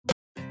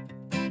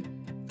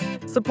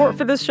Support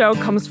for this show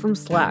comes from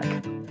Slack.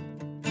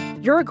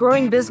 You're a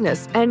growing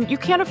business, and you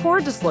can't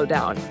afford to slow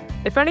down.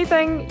 If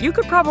anything, you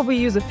could probably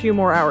use a few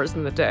more hours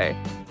in the day.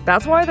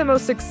 That's why the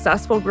most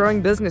successful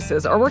growing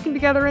businesses are working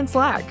together in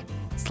Slack.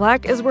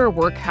 Slack is where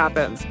work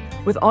happens,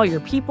 with all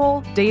your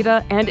people,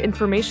 data, and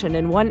information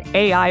in one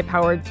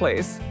AI-powered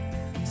place.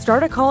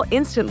 Start a call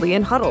instantly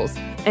in huddles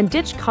and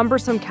ditch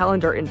cumbersome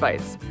calendar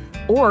invites.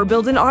 Or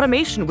build an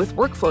automation with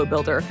Workflow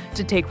Builder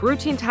to take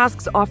routine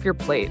tasks off your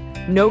plate.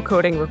 No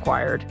coding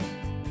required.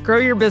 Grow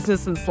your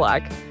business in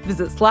Slack.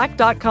 Visit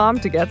slack.com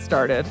to get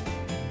started.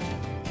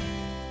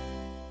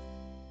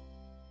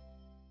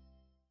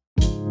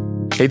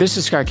 Hey, this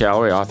is Scott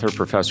Galloway, author,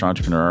 professor,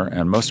 entrepreneur,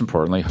 and most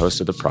importantly,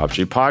 host of the Prop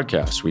G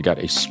podcast. We got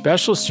a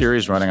special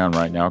series running on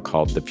right now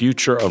called The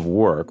Future of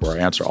Work, where I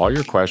answer all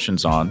your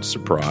questions on,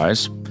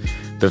 surprise,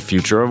 the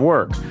future of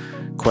work.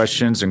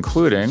 Questions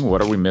including,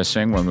 what are we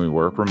missing when we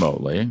work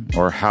remotely?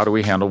 Or how do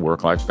we handle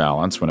work-life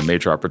balance when a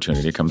major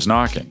opportunity comes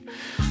knocking?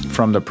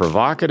 From the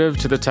provocative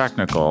to the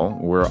technical,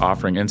 we're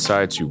offering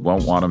insights you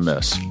won't want to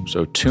miss.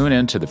 So tune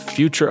in to The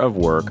Future of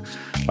Work,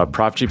 a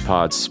Prop G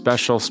Pod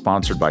special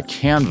sponsored by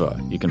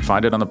Canva. You can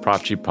find it on the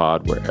Prop G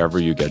Pod wherever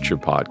you get your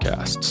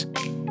podcasts.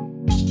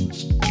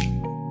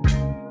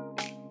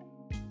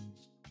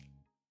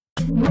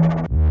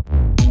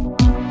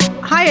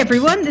 Hi,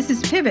 everyone. This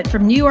is Pivot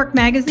from New York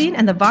Magazine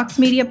and the Vox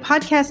Media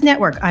Podcast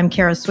Network. I'm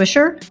Kara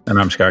Swisher. And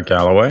I'm Scott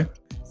Galloway.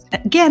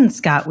 Again,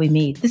 Scott, we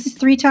meet. This is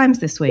 3 times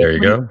this week. There you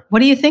go. What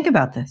do you think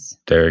about this?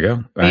 There you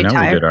go. Are you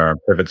tired?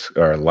 We did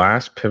our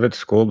last Pivot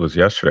School was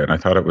yesterday, and I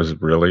thought it was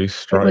really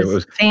strong. It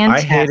was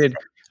fantastic.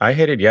 I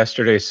hated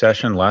yesterday's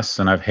session less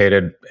than I've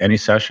hated any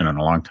session in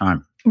a long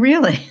time.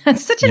 Really?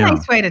 That's such a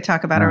nice way to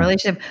talk about a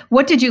relationship.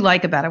 What did you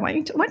like about it? Why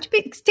don't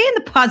you stay in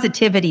the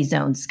positivity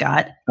zone,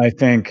 Scott? I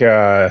think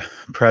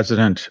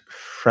President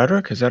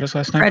Frederick, is that his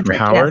last name? Frederick,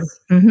 from Howard. Yes.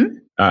 Mm-hmm.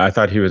 I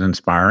thought he was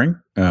inspiring.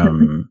 A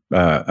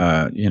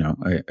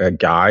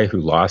guy who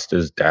lost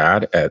his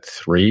dad at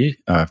 3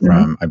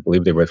 from, I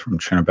believe they were from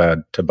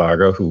Trinidad,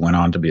 Tobago, who went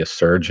on to be a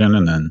surgeon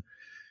and then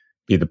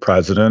be the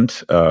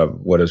president of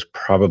what is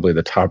probably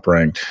the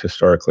top-ranked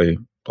historically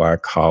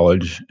Black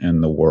college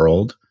in the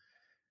world.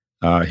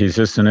 He's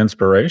just an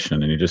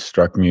inspiration, and he just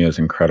struck me as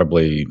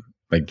incredibly,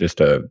 like, just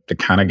the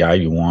kind of guy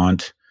you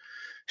want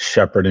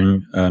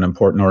shepherding an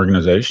important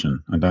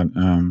organization. I thought,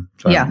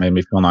 it made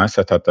me feel nice.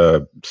 I thought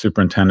the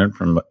superintendent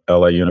from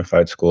LA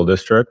Unified School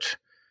District,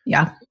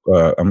 it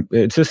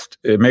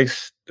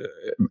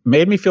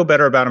made me feel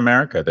better about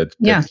America, that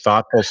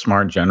thoughtful,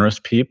 smart, generous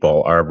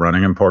people are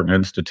running important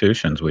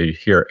institutions. We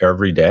hear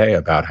every day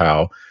about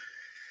how,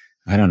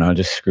 I don't know,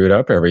 just screwed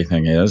up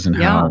everything is, and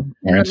how.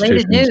 And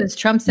related news,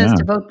 Trump says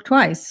to vote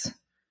twice.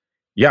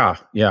 Yeah.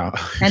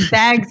 And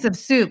bags of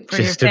soup for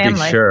just your family.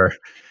 To be sure.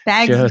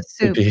 Bags of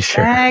soup.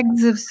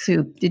 Bags of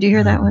soup. Did you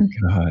hear that one?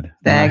 God.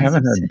 Bags I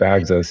haven't heard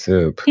bags of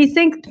soup. He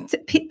thinks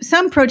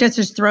some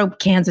protesters throw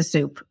cans of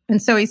soup.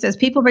 And so he says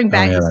people bring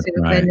bags of soup,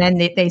 right. And then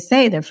they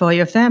say they're for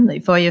your family,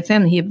 for your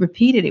family. He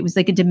repeated it was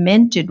like a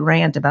demented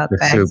rant about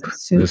bags of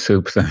soup. The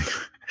soup thing.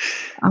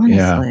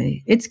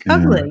 Honestly, it's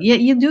ugly. Yeah,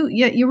 you do.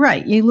 Yeah, you're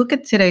right. You look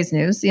at today's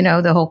news,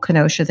 the whole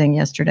Kenosha thing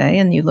yesterday,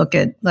 and you look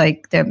at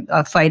like they're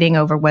fighting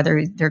over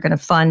whether they're going to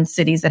fund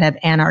cities that have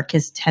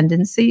anarchist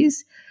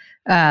tendencies.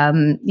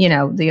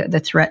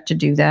 The threat to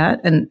do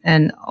that,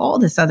 and all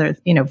this other,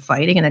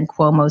 fighting, and then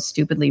Cuomo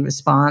stupidly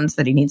responds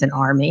that he needs an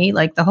army.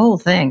 Like the whole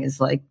thing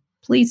is like,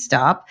 please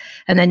stop.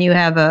 And then you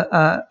have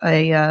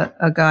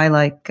a guy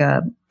like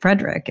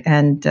Frederick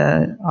and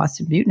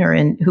Austin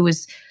Butner, who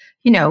is,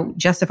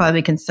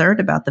 justifiably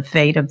concerned about the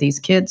fate of these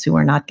kids who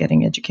are not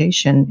getting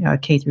education,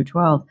 K through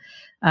 12.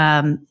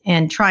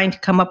 And trying to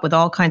come up with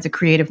all kinds of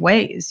creative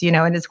ways,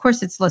 and of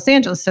course it's Los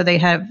Angeles, so they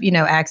have,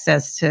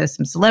 access to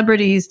some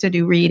celebrities to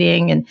do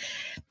reading and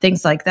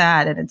things like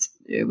that. And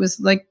it was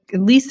like, at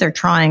least they're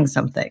trying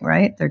something,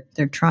 right?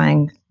 They're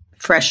trying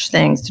fresh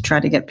things to try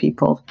to get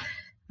people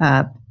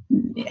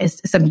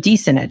some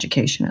decent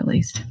education, at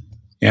least.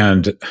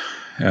 And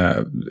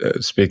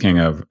speaking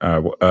of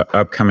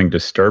upcoming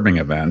disturbing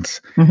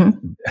events,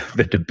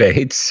 the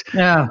debates.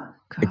 Oh.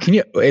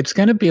 It's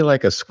going to be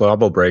like a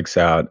squabble breaks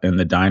out in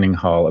the dining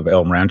hall of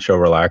El Rancho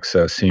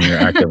Relaxo Senior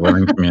Active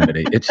Learning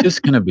Community. It's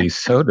just going to be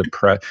so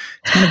depressed.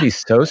 It's going to be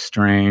so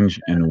strange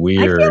and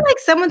weird. I feel like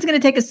someone's going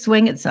to take a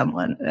swing at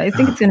someone. I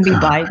think it's going to be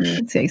Biden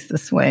that takes the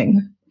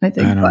swing. I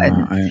think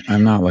Biden.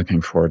 I'm not looking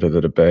forward to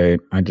the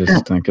debate. I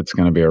just think it's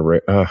going to be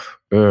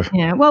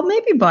Yeah, well,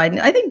 maybe Biden.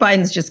 I think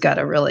Biden's just got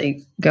to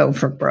really go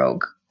for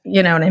broke.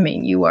 You know what I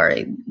mean? You are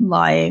a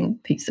lying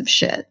piece of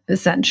shit,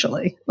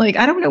 essentially. Like,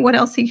 I don't know what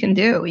else he can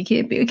do. He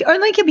can't be, or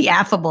like, he'll be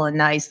affable and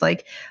nice.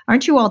 Like,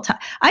 aren't you all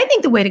I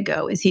think the way to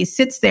go is he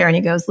sits there and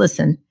he goes,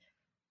 listen,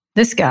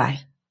 this guy,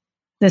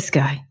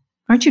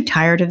 aren't you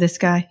tired of this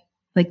guy?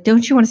 Like,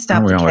 don't you want to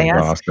stop the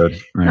chaos?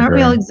 Aren't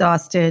we all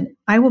exhausted?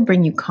 I will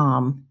bring you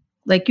calm.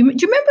 Like, do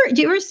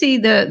you ever see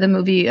the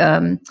movie,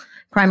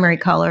 Primary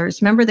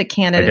Colors? Remember the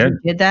candidate who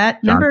did that?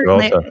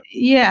 Remember?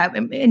 Yeah.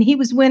 And he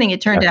was winning.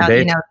 It turned out,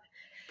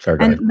 Sorry,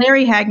 go And ahead.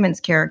 Larry Hagman's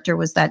character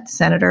was that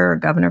senator or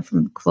governor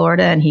from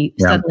Florida, and he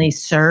suddenly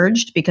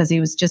surged because he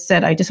was just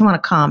said, I just want to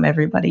calm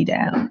everybody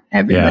down.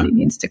 Everybody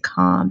needs to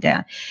calm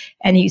down.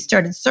 And he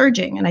started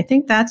surging. And I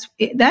think that's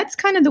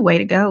kind of the way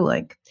to go.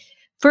 Like,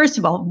 first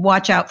of all,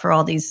 watch out for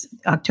all these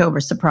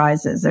October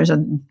surprises. There's a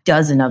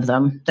dozen of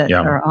them that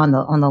are on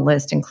the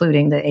list,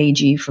 including the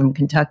AG from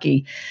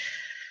Kentucky.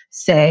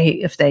 Say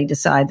if they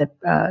decide that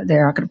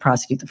they're not going to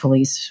prosecute the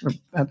police for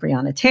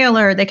Breonna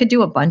Taylor, they could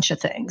do a bunch of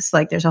things.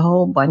 Like there's a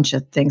whole bunch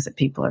of things that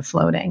people are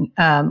floating,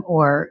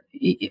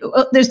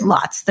 there's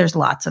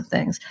lots of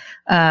things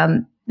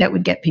that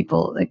would get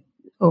people like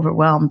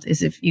overwhelmed.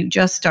 Is if you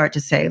just start to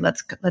say,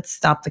 let's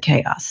stop the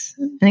chaos.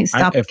 I think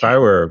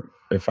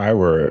If I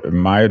were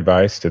my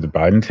advice to the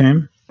Biden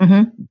team,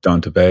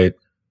 don't debate.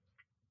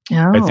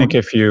 Oh. I think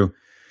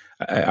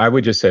I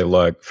would just say,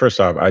 look,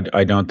 first off,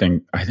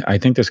 I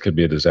think this could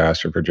be a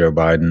disaster for Joe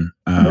Biden.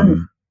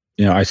 I'm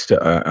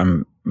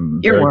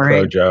very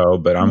pro Joe,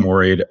 but I'm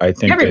worried. I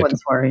think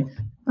everyone's worried.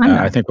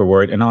 I think we're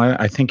worried. And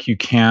I think you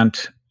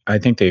can't, I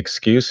think the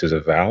excuse is a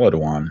valid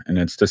one. And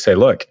it's to say,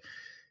 look,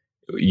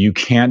 you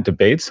can't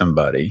debate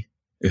somebody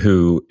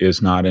who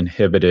is not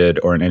inhibited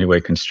or in any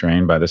way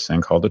constrained by this thing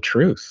called the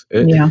truth.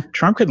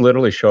 Trump could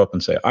literally show up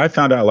and say, I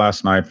found out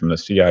last night from the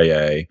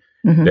CIA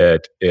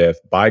that if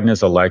Biden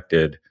is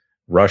elected,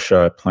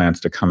 Russia plans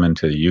to come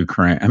into the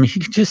Ukraine. I mean, he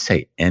could just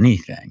say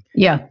anything.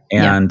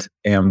 And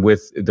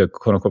with the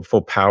quote unquote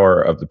full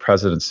power of the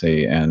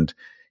presidency, and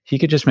he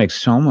could just make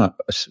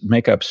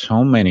up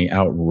so many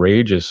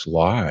outrageous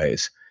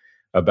lies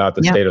about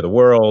the state of the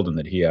world and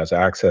that he has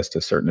access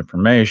to certain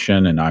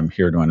information. And I'm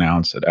here to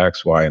announce that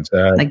X, Y, and Z.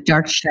 Like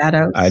dark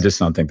shadows. I just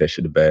don't think they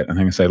should debate. I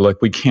think they say,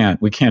 look, we can't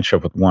show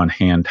up with one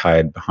hand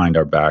tied behind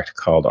our back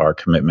called our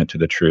commitment to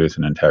the truth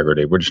and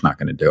integrity. We're just not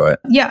going to do it.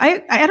 Yeah.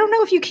 I don't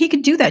know if he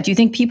could do that. Do you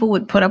think people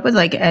would put up with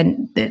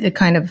the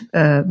kind of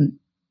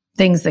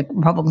things that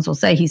Republicans will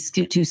say he's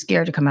too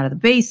scared to come out of the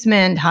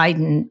basement,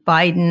 hiding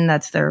Biden?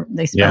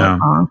 They spell it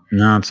wrong.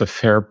 No, it's a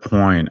fair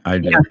point. I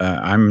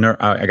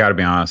got to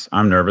be honest.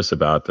 I'm nervous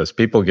about this.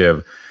 People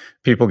give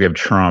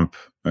Trump,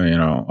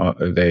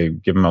 they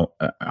give him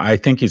I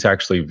think he's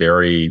actually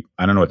very,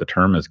 I don't know what the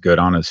term is, good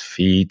on his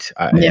feet.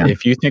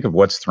 If you think of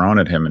what's thrown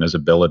at him and his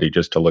ability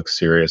just to look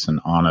serious and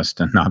honest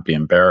and not be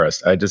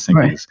embarrassed, I just think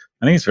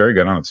he's very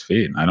good on his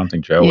feet. And I don't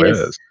think Joe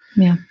is.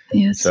 Yeah,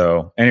 he is.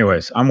 So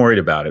anyways, I'm worried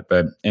about it.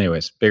 But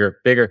anyways, bigger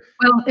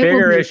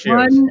issues.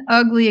 One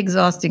ugly,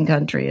 exhausting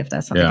country, if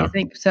that's something you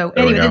think. So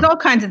anyway, there's all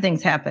kinds of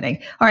things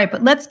happening. All right,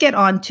 but let's get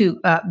on to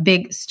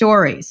big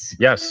stories.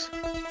 Yes.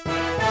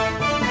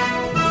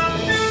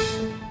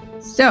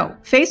 So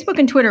Facebook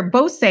and Twitter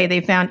both say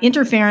they found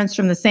interference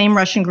from the same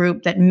Russian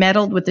group that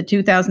meddled with the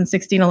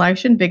 2016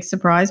 election. Big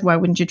surprise. Why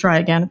wouldn't you try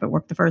again if it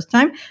worked the first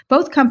time?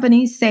 Both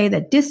companies say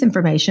that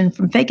disinformation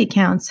from fake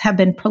accounts have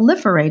been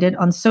proliferated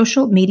on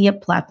social media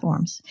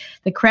platforms.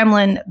 The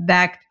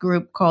Kremlin-backed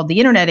group called the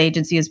Internet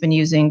Agency has been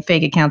using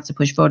fake accounts to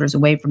push voters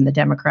away from the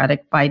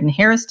Democratic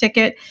Biden-Harris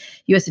ticket.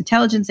 U.S.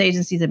 intelligence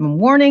agencies have been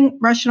warning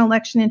Russian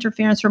election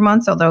interference for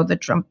months, although the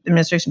Trump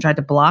administration tried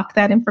to block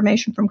that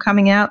information from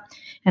coming out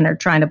and are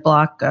trying to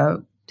block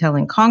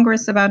telling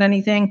Congress about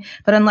anything.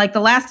 But unlike the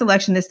last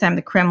election, this time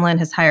the Kremlin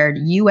has hired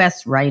young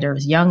U.S.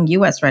 writers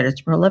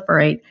to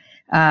proliferate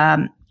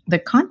the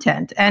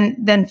content. And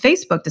then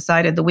Facebook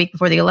decided the week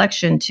before the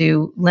election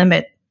to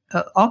limit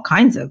all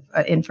kinds of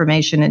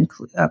information and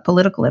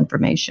political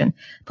information,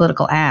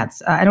 political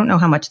ads. I don't know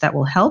how much that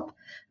will help.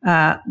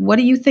 What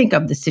do you think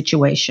of the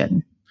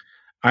situation?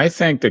 I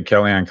think that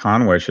Kellyanne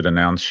Conway should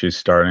announce she's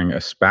starting a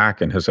SPAC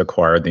and has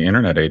acquired the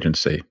Internet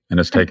Agency and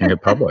is taking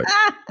it public.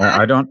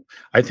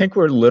 I think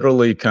we're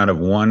literally kind of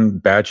one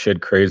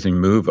batshit crazy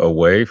move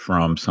away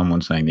from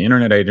someone saying the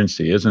Internet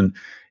Agency isn't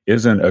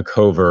a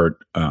covert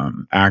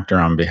actor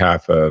on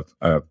behalf of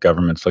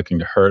governments looking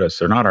to hurt us.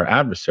 They're not our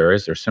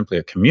adversaries. They're simply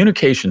a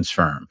communications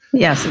firm.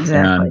 Yes,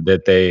 exactly. And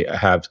that they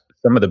have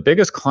some of the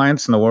biggest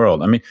clients in the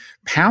world. I mean,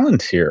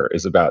 Palantir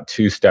is about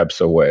 2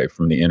 steps away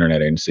from the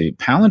Internet Agency.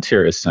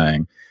 Palantir is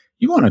saying,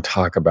 you want to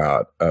talk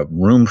about a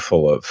room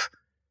full of,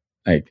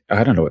 like,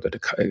 I don't know what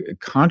the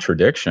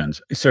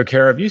contradictions. So,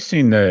 Kara, have you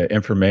seen the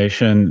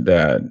information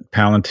that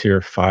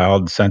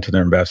Palantir sent to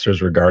their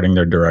investors regarding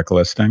their direct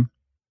listing?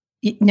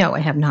 No, I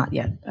have not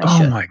yet.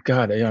 Oh my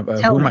God. Who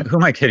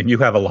am I kidding? You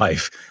have a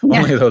life. Yeah.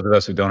 Only those of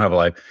us who don't have a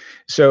life.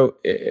 So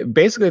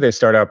basically they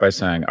start out by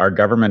saying our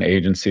government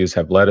agencies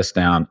have let us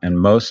down and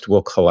most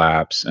will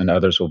collapse and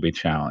others will be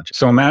challenged.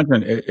 So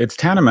imagine it's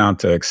tantamount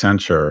to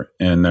Accenture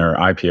in their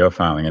IPO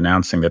filing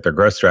announcing that their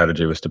growth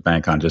strategy was to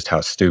bank on just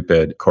how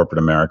stupid corporate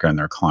America and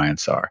their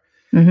clients are.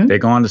 Mm-hmm. They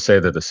go on to say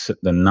that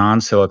the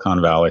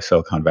non-Silicon Valley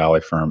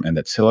firm and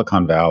that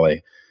Silicon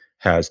Valley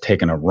has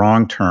taken a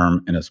wrong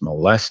turn and is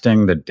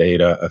molesting the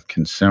data of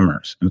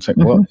consumers. And it's like,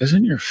 well,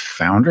 isn't your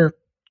founder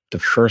the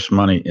first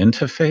money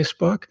into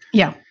Facebook?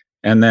 Yeah.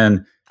 And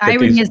then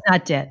irony is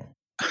not dead.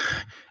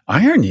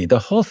 Irony, the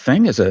whole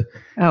thing is like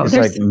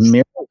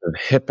mirrors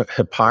of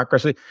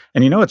hypocrisy.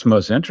 And you know what's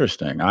most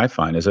interesting, I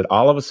find, is that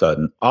all of a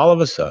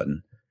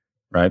sudden,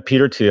 right?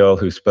 Peter Thiel,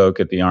 who spoke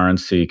at the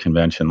RNC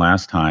convention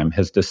last time,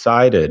 has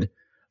decided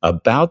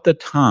about the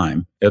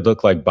time it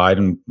looked like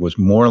Biden was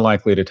more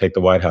likely to take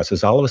the White House,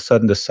 has all of a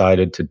sudden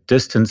decided to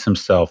distance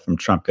himself from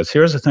Trump. Because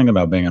here's the thing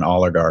about being an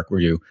oligarch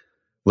where you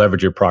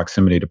leverage your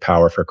proximity to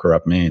power for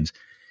corrupt means.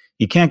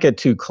 You can't get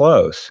too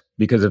close,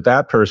 because if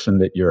that person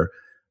that you're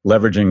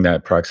leveraging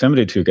that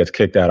proximity to gets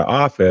kicked out of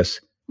office,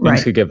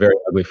 things could get very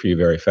ugly for you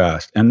very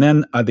fast. And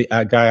then the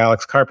guy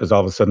Alex Karp has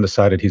all of a sudden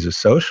decided he's a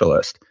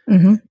socialist.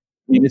 Mm-hmm.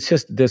 I mean, it's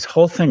just, this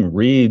whole thing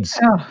reads.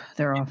 Oh,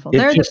 they're awful.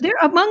 They're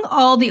among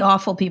all the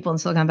awful people in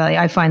Silicon Valley.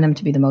 I find them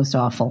to be the most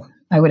awful,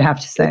 I would have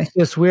to say. It's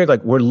just weird.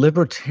 Like, we're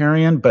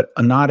libertarian, but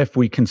not if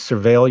we can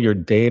surveil your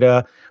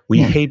data. We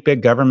hate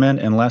big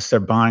government unless they're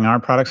buying our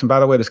products. And by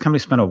the way, this company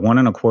spent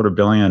 $1.25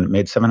 billion,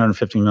 made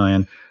 $750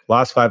 million,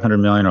 lost $500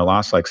 million, or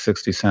lost like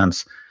 60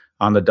 cents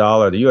on the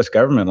dollar. The U.S.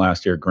 government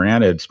last year,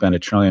 granted, spent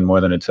 $1 trillion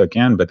more than it took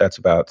in, but that's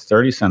about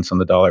 30 cents on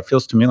the dollar. It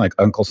feels to me like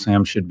Uncle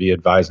Sam should be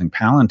advising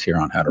Palantir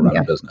on how to run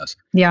a business.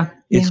 Yeah.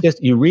 It's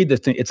just, you read the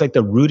thing, it's like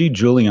the Rudy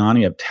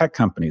Giuliani of tech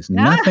companies.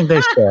 Nothing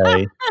they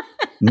say,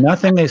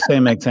 nothing they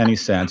say makes any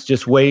sense.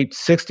 Just wait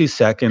 60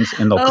 seconds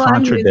and they'll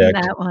contradict. I'm using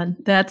that one.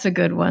 That's a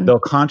good one. They'll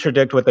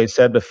contradict what they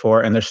said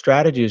before, and their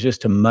strategy is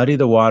just to muddy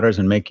the waters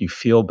and make you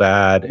feel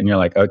bad. And you're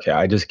like, okay,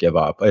 I just give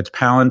up. It's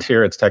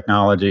Palantir, it's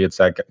technology, it's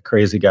that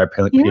crazy guy,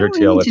 Peter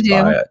Thiel, let's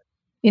buy it.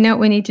 You know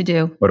what we need to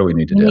do? What do we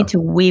need to do? We need to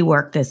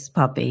WeWork this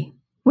puppy.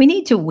 We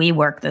need to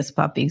WeWork this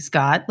puppy,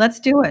 Scott.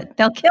 Let's do it.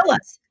 They'll kill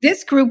us.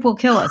 This group will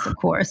kill us, of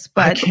course.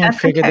 But I can't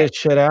figure this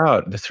shit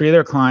out. The 3 of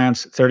their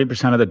clients,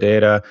 30% of the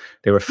data,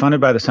 they were funded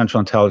by the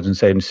Central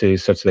Intelligence Agency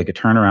such that they could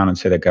turn around and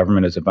say that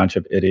government is a bunch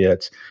of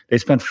idiots. They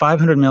spent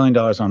 $500 million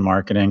on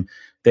marketing.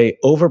 They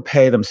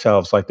overpay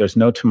themselves like there's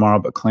no tomorrow,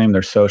 but claim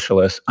they're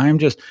socialists.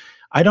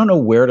 I don't know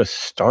where to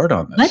start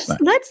on this.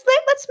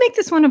 Let's make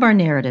this one of our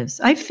narratives.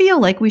 I feel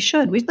like we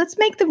should. Let's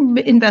make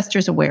the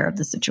investors aware of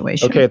the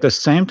situation. Okay. At the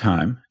same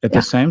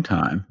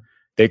time,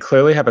 they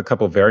clearly have a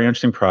couple of very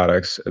interesting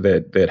products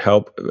that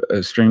help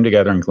stream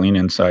together and glean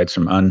insights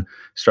from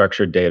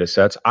unstructured data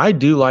sets. I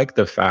do like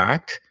the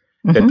fact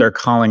that they're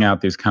calling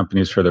out these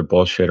companies for their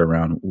bullshit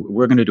around,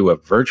 we're going to do a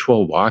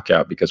virtual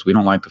walkout because we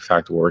don't like the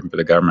fact that we're working for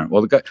the government.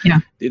 Well, the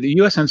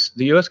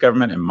U.S.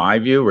 government, in my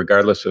view,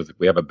 regardless of if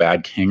we have a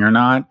bad king or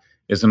not,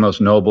 is the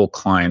most noble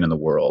client in the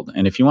world.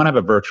 And if you want to have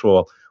a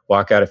virtual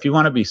walkout, if you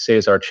want to be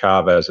Cesar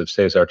Chavez, if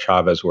Cesar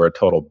Chavez were a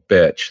total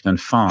bitch, then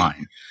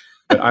fine.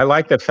 But I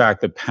like the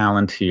fact that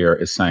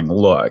Palantir is saying,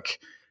 look,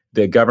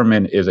 the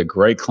government is a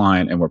great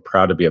client and we're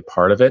proud to be a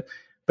part of it,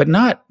 but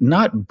not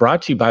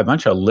brought to you by a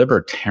bunch of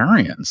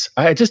libertarians.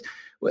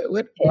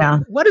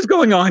 What is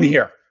going on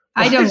here?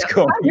 I don't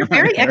know. You're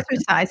very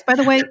exercised. By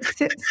the way,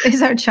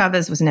 Cesar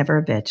Chavez was never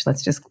a bitch.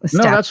 Let's just establish.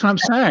 No, that's what I'm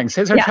saying.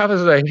 Cesar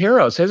Chavez was a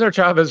hero. Cesar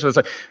Chavez was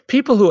like,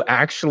 people who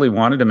actually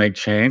wanted to make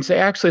change, they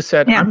actually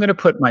said, I'm going to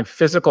put my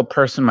physical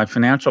person, my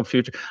financial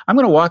future, I'm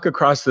going to walk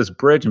across this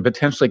bridge and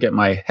potentially get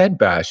my head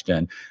bashed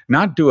in,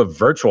 not do a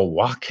virtual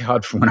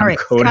walkout from when I'm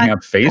coding up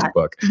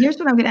Facebook. Scott, here's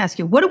what I'm going to ask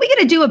you. What are we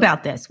going to do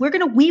about this? We're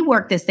going to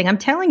WeWork this thing. I'm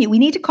telling you, we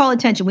need to call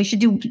attention. We should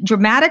do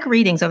dramatic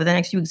readings over the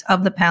next few weeks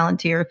of the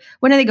Palantir.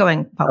 When are they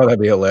going public? Oh, that'd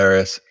be hilarious.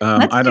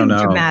 I don't know.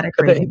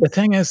 The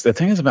thing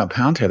is about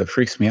Palantir that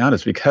freaks me out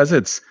is because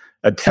it's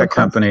a tech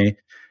company.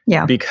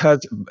 Yeah.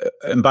 Because,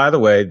 and by the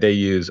way, they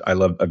use, I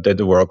did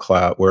the word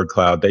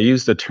cloud. They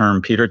use the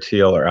term Peter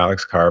Thiel or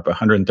Alex Karp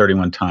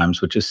 131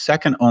 times, which is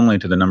second only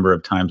to the number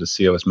of times the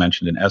CEO was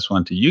mentioned in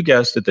S1 to, you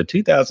guessed it, the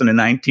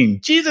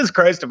 2019 Jesus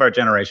Christ of our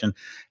generation,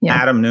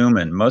 Adam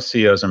Newman. Most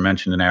CEOs are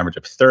mentioned an average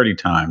of 30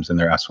 times in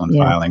their S1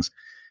 filings.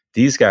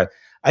 These guys.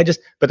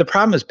 But the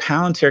problem is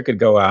Palantir could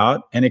go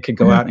out and it could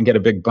go out and get a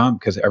big bump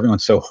because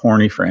everyone's so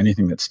horny for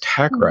anything that's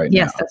tech right now.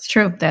 Yes, that's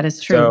true. That is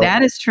true.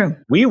 That is true.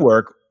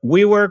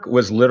 WeWork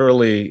was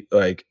literally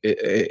like,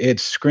 it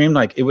screamed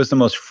like it was the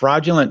most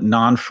fraudulent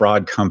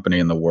non-fraud company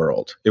in the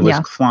world. It was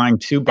flying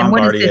 2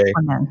 Bombardier.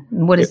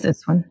 And what is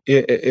this one?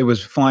 It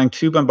was flying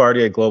 2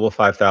 Bombardier Global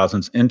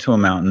 5000s into a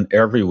mountain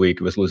every week.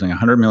 It was losing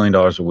 $100 million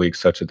a week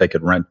such that they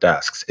could rent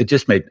desks. It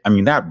just made,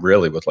 that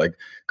really was like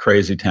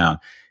crazy town.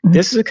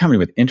 This is a company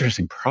with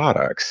interesting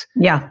products.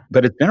 Yeah.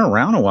 But it's been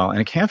around a while and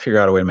it can't figure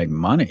out a way to make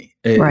money.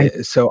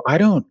 So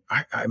I'm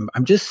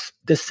just,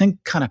 this thing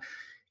kind of,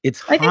 it's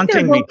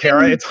haunting me,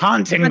 Kara. It's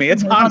haunting me.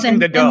 It's haunting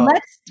the dog.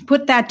 Let's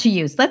put that to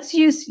use. Let's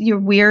use your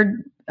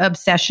weird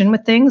obsession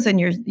with things and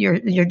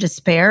your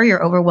despair,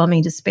 your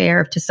overwhelming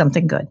despair to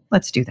something good.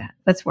 Let's do that.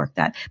 Let's work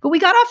that. But we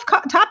got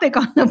off topic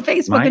on the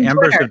Facebook and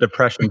embers Twitter. of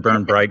depression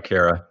burn bright,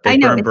 Kara. They I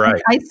know. burn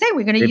bright. I say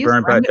we're going to use.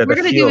 We're going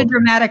to do a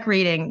dramatic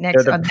reading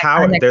next. They're the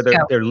power.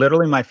 They're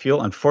literally my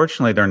fuel.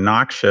 Unfortunately, they're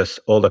noxious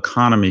old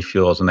economy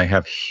fuels, and they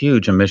have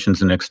huge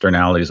emissions and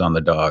externalities on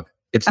the dog.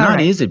 It's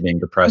not easy being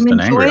depressed and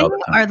angry all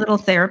the time. Our little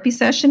therapy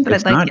session, but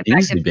I'd like to get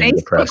back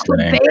to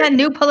Facebook. Ban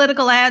new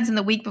political ads in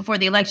the week before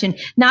the election.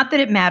 Not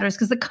that it matters,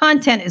 because the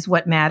content is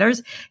what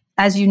matters.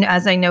 As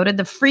I noted,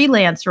 the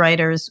freelance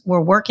writers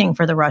were working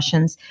for the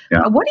Russians.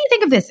 Yeah. What do you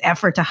think of this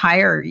effort to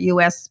hire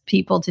U.S.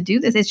 people to do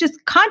this? It's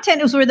just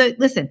content is where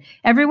listen,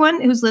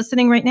 everyone who's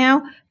listening right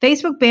now,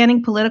 Facebook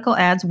banning political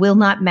ads will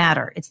not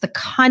matter. It's the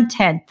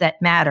content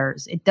that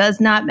matters. It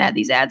does not matter.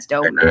 These ads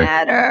don't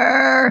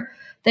matter.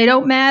 They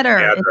don't matter.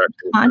 Yeah,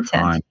 it's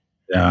content.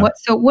 Yeah.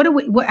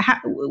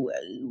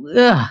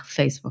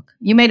 Facebook.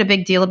 You made a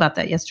big deal about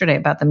that yesterday,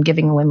 about them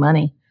giving away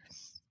money.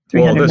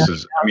 Well,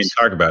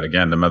 talk about,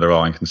 again, the mother of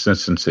all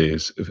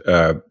inconsistencies.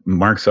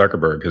 Mark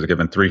Zuckerberg has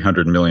given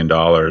 $300 million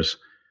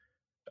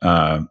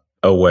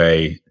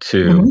away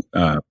to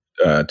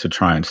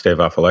try and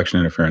stave off election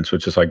interference,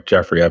 which is like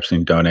Jeffrey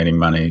Epstein donating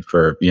money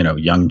for,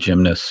 young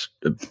gymnast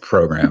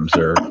programs,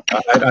 or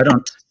I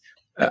don't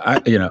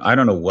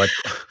know what,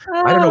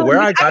 I don't know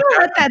where I got that.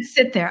 Let that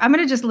sit there. I'm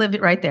going to just leave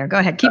it right there. Go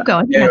ahead. Keep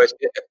going. Anyways,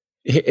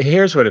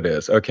 here's what it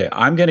is. Okay.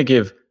 I'm going to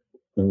give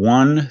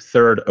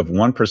 1/3 of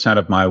 1%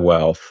 of my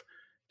wealth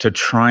to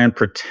try and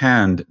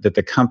pretend that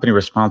the company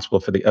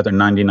responsible for the other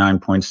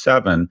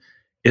 99.7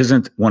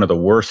 isn't one of the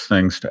worst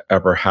things to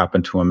ever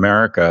happen to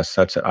America,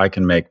 such that I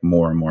can make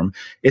more and more.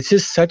 It's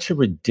just such a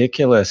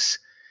ridiculous,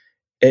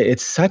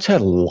 it's such a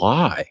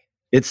lie.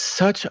 It's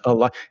such a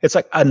lie. It's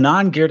like a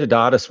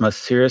non-Gyartatis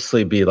must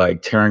seriously be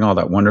like tearing all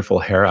that wonderful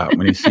hair out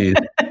when he sees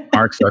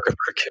Mark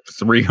Zuckerberg give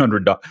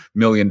 $300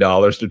 million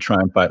to try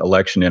and fight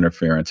election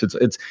interference.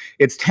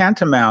 It's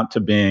tantamount to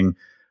being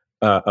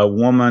a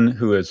woman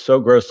who is so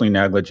grossly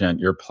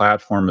negligent, your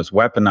platform is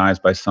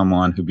weaponized by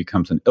someone who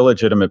becomes an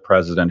illegitimate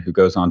president who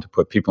goes on to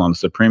put people on the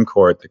Supreme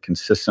Court that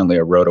consistently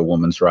erode a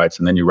woman's rights,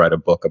 and then you write a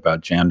book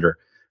about gender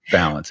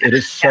balance. It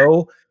is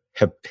so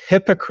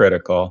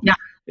hypocritical. Yeah.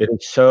 It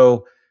is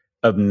so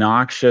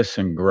obnoxious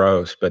and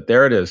gross, but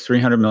there it is,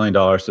 $300 million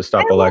to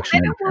stop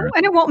election interference.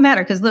 And it won't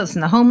matter because,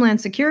 listen, the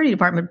Homeland Security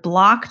Department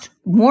blocked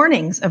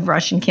warnings of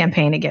Russian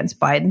campaign against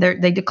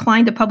Biden. They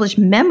declined to publish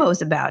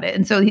memos about it.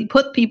 And so he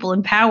put people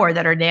in power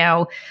that are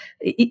now,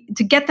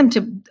 to get them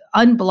to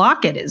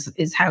unblock it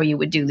is how you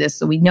would do this,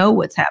 so we know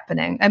what's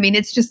happening. I mean,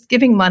 it's just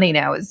giving money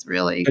now is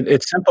really...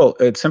 It's simple.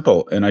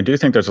 And I do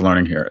think there's a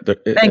learning here.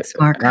 Thanks,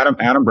 Mark. Adam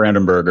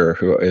Brandenburger,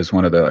 who is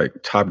one of the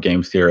top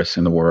game theorists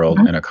in the world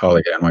and a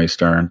colleague at NYU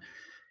Stern,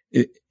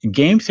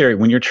 game theory,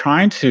 when you're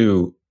trying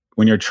to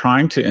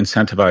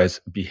incentivize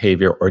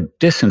behavior or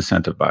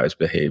disincentivize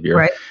behavior,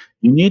 right,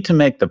 you need to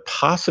make the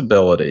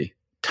possibility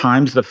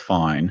times the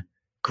fine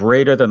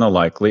greater than the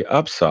likely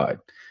upside.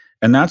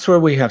 And that's where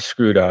we have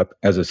screwed up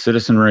as a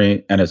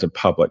citizenry and as a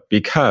public,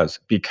 because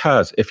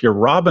if you're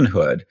Robin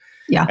Hood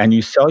and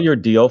you sell your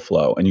deal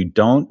flow and you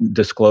don't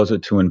disclose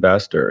it to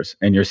investors,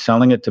 and you're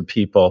selling it to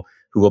people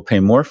who will pay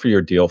more for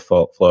your deal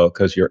flow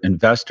because your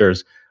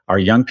investors are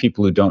young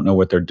people who don't know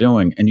what they're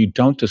doing, and you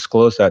don't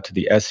disclose that to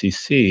the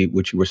SEC,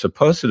 which you were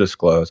supposed to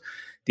disclose,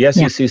 the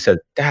SEC said,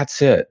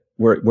 that's it.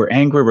 We're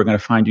angry. We're going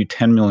to find you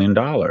 $10 million.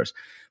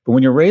 But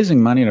when you're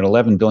raising money at an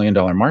 $11 billion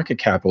market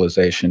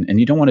capitalization and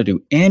you don't want to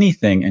do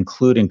anything,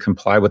 including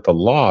comply with the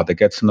law that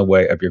gets in the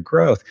way of your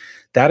growth,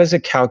 that is a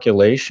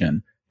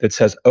calculation that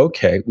says,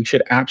 okay, we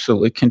should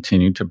absolutely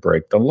continue to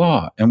break the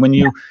law. And when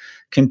you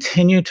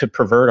continue to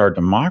pervert our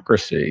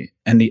democracy,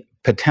 and the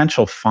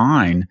potential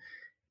fine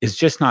is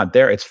just not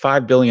there, it's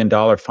 $5 billion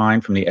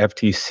fine from the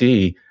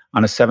FTC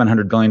on a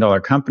 $700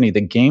 billion company. The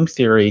game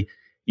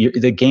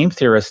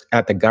theorist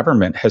at the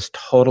government has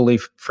totally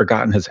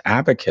forgotten his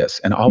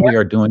abacus, and all we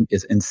are doing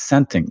is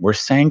incenting. We're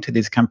saying to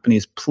these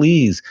companies,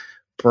 please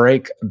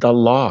break the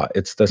law.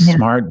 It's the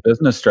smart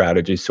business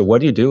strategy. So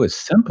what do? It's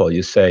simple.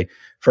 You say,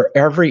 for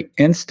every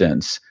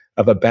instance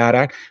of a bad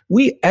act,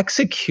 we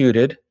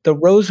executed the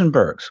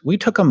Rosenbergs. We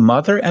took a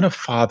mother and a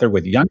father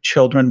with young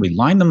children. We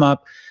lined them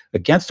up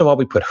against the wall.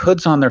 We put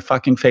hoods on their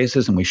fucking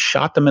faces and we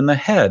shot them in the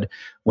head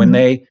when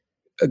they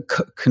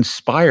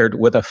conspired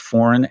with a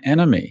foreign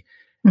enemy.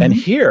 And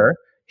here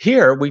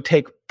we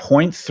take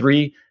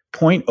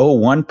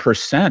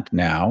 0.01%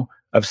 now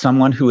of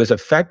someone who is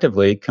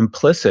effectively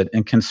complicit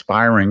in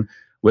conspiring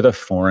with a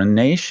foreign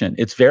nation.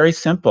 It's very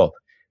simple.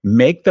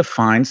 Make the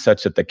fine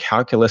such that the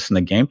calculus and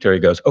the game theory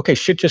goes, okay,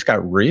 shit just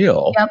got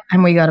real. Yep,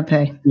 and we got to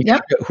pay. We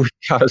got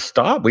to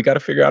stop. We got to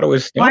figure out a way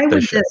to stop Why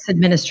would this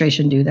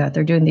administration do that?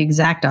 They're doing the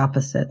exact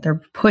opposite.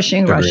 They're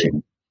pushing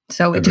Russian.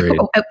 So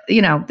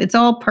it's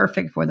all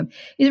perfect for them.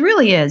 It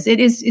really is.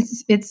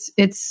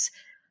 It's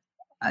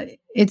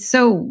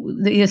so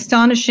the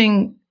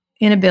astonishing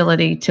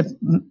inability to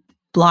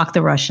block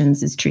the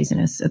Russians is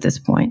treasonous at this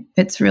point.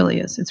 It really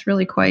is. It's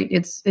really quite.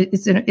 It's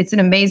an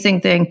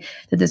amazing thing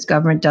that this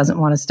government doesn't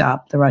want to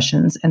stop the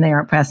Russians, and they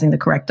aren't passing the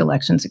correct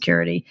election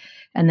security,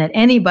 and that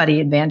anybody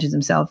advantages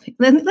himself.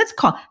 Let's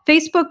call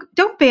Facebook.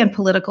 Don't ban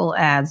political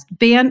ads.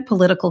 Ban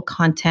political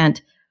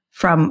content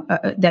from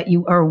that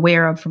you are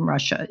aware of from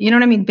Russia. You know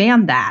what I mean?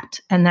 Ban that,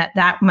 and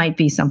that might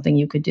be something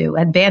you could do.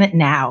 And ban it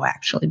now.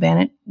 Actually, ban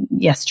it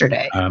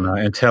yesterday.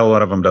 Until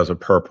one of them does a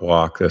perp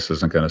walk, this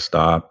isn't going to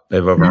stop.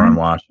 They've overrun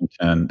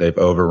Washington. They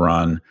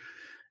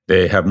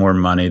have more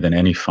money than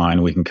any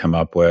fine we can come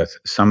up with.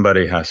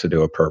 Somebody has to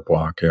do a perp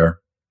walk here.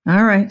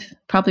 All right.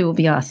 Probably will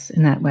be us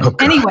in that way.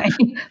 Anyway,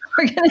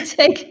 we're going to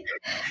take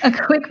a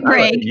quick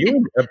break.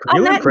 You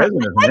in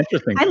prison is an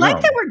interesting I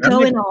like that we're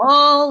going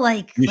all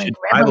like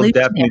I will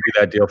definitely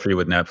do that deal for you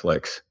with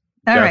Netflix.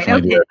 All right.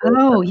 Okay.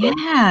 Oh,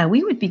 yeah.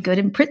 We would be good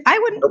in prison. I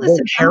wouldn't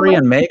listen. Harry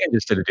and Meghan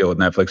just did a deal with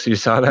Netflix. You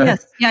saw that?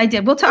 Yes. Yeah, I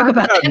did. We'll talk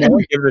about that. No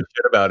one gives a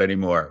shit about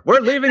anymore. We're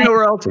leaving the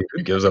royalty.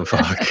 Who gives a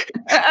fuck?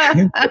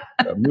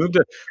 Move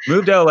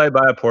to LA,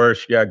 buy a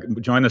Porsche. Yeah.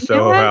 Join the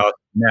Soho House.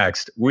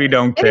 Next. We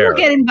don't care. We'll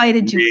get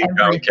invited to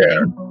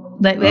everything.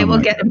 We'll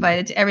get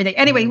invited to everything.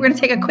 Anyway, we're going to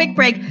take a quick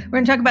break. We're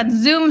going to talk about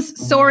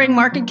Zoom's soaring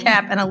market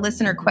cap and a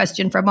listener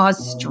question from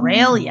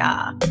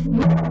Australia.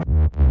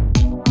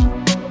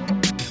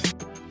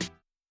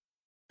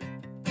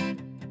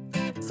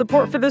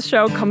 Support for this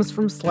show comes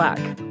from Slack.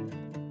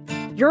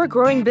 You're a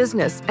growing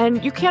business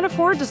and you can't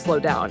afford to slow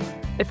down.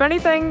 If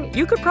anything,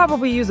 you could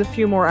probably use a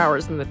few more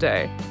hours in the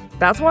day.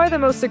 That's why the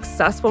most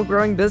successful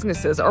growing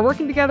businesses are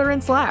working together in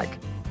Slack.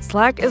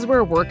 Slack is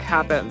where work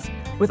happens,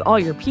 with all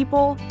your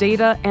people,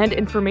 data, and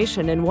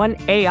information in one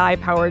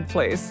AI-powered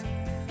place.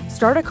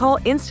 Start a call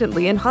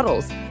instantly in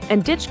huddles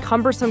and ditch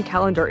cumbersome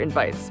calendar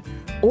invites.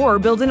 Or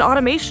build an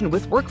automation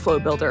with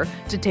Workflow Builder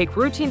to take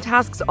routine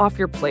tasks off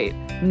your plate.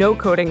 No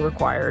coding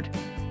required.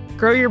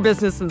 Grow your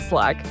business in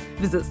Slack.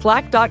 Visit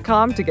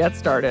slack.com to get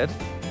started.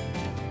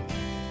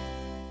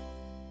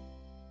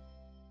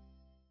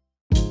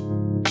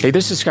 Hey,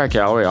 this is Scott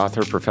Galloway,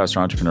 author, professor,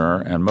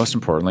 entrepreneur, and most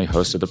importantly,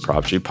 host of the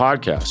Prop G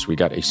podcast. We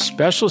got a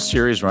special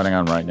series running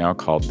on right now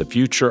called The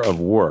Future of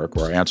Work,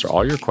 where I answer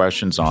all your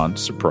questions on,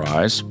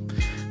 surprise,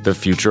 the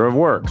future of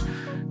work.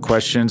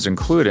 Questions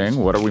including,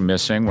 what are we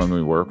missing when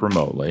we work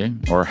remotely?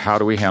 Or how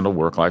do we handle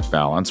work-life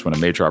balance when a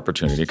major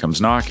opportunity comes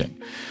knocking?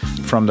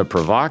 From the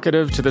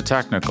provocative to the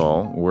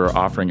technical, we're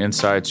offering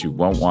insights you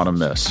won't want to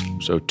miss.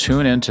 So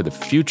tune in to The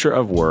Future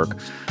of Work,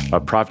 a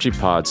Prop G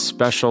Pod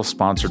special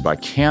sponsored by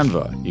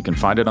Canva. You can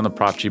find it on the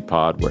Prop G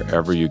Pod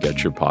wherever you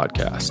get your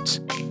podcasts.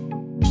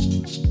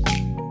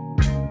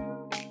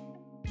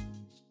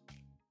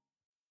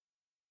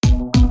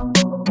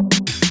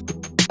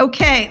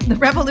 Okay, the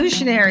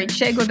revolutionary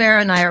Che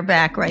Guevara and I are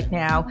back right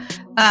now.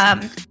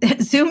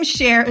 Zoom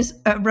shares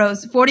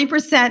rose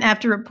 40%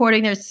 after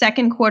reporting their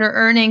second quarter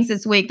earnings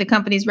this week. The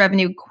company's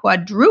revenue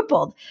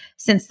quadrupled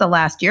since the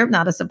last year.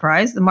 Not a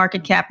surprise. The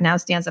market cap now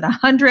stands at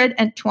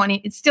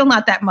 120. It's still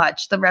not that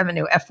much, the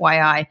revenue,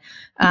 FYI.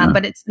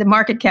 But the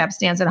market cap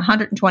stands at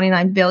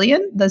 129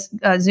 billion. The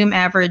Zoom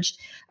averaged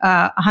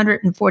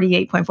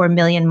 148.4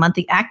 million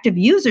monthly active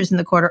users in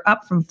the quarter,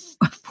 up from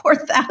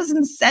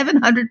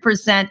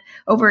 4,700%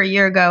 over a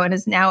year ago, and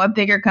is now a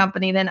bigger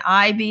company than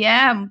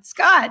IBM.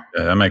 Scott.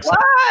 That makes sense.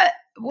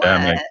 What?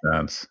 That makes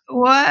sense.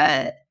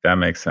 What? That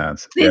makes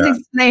sense. Please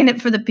explain it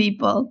for the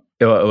people.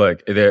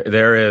 Look,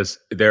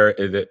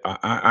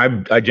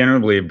 I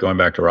generally believe, going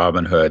back to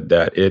Robinhood,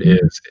 that it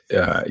is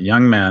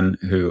young men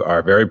who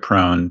are very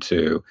prone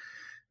to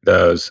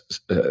those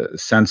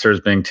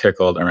sensors being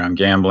tickled around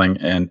gambling.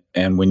 And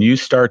when you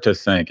start to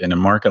think in a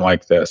market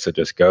like this, it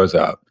just goes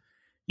up,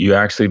 you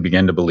actually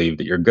begin to believe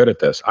that you're good at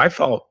this. I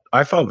fall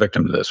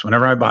victim to this.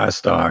 Whenever I buy a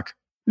stock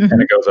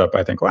and it goes up,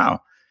 I think, wow,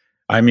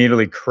 I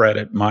immediately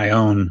credit my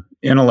own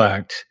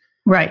intellect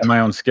and my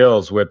own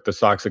skills with the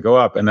stocks that go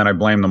up. And then I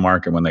blame the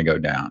market when they go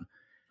down.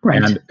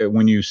 Right. And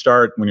when your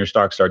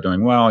stocks start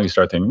doing well, you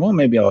start thinking, well,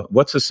 maybe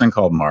what's this thing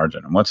called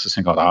margin? And what's this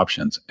thing called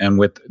options? And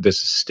with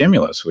this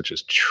stimulus, which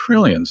is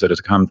trillions that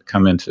has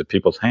come into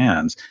people's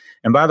hands.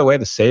 And by the way,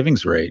 the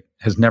savings rate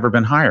has never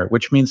been higher,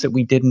 which means that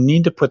we didn't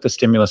need to put the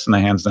stimulus in the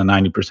hands of the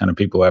 90% of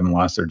people who haven't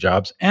lost their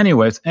jobs.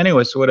 Anyways,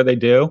 so what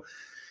do?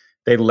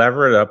 They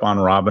lever it up on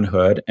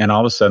Robinhood, and all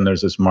of a sudden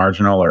there's this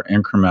marginal or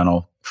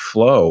incremental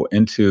flow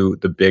into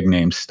the big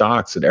name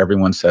stocks that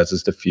everyone says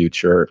is the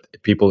future.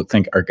 People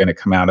think are going to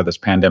come out of this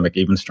pandemic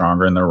even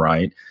stronger, and they're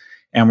right.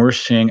 And we're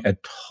seeing a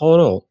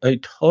total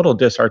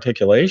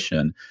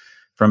disarticulation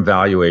from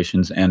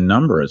valuations and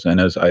numbers. And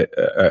as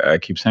I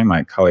keep saying,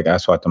 my colleague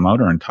Aswat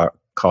Damodaran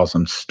calls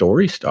them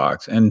story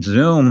stocks. And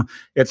Zoom,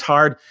 it's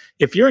hard.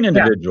 If you're an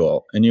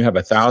individual and you have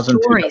 1,000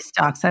 story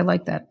stocks, I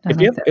like that.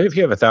 If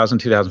you have 1,000,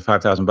 2,000,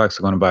 5,000 bucks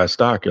to go and buy a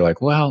stock, you're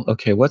like, well,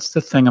 okay, what's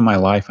the thing in my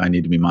life I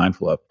need to be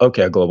mindful of?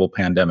 Okay, a global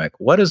pandemic.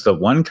 What is the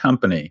one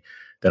company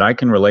that I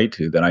can relate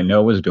to that I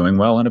know was doing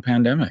well in a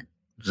pandemic?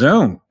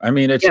 Zoom. I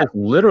mean, it's just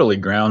literally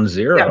ground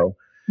zero.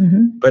 Yeah.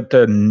 But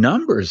the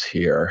numbers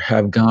here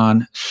have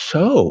gone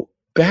so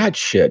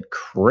batshit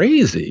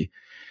crazy.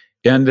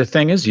 And the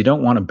thing is, you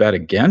don't want to bet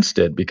against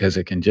it because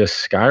it can just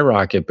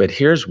skyrocket. But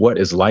here's what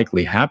is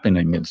likely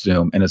happening at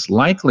Zoom, and it's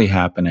likely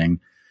happening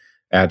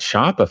at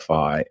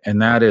Shopify.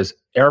 And that is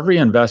every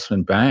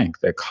investment bank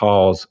that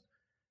calls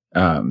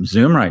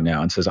Zoom right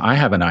now and says, I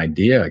have an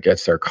idea,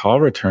 gets their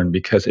call return.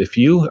 Because if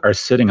you are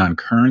sitting on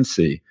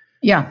currency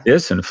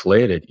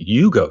disinflated,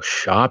 you go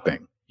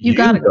shopping. You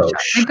got to go.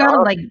 You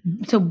got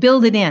to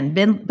build it in,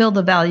 build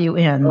the value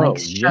in,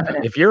 shove it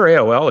in. If you're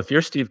AOL, if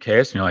you're Steve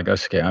Case and you're like,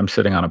 okay, I'm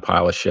sitting on a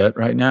pile of shit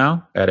right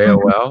now at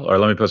AOL, or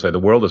let me put it this way, the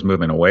world is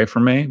moving away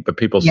from me, but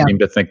people seem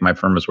to think my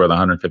firm is worth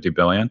 $150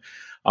 billion.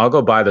 I'll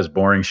go buy this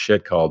boring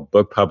shit called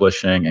book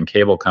publishing and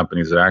cable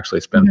companies that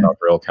actually spend out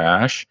real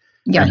cash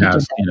and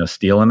have,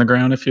 steel in the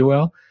ground, if you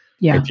will.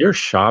 Yeah. If you're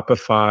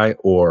Shopify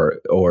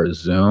or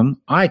Zoom,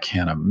 I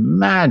can't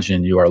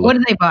imagine you are What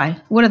do they buy?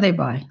 What do they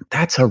buy?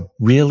 That's a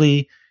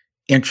really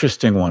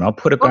interesting one. I'll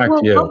put it back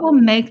to you. What will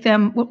make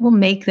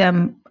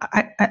them,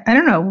 I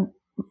don't know,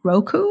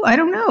 Roku? I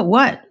don't know.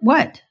 What?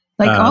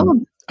 Like all of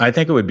I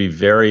think it would be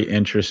very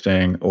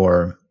interesting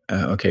or,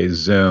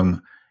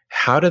 Zoom.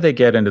 How do they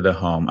get into the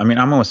home? I mean,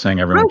 I'm almost saying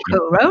everyone.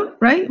 Roku,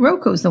 right?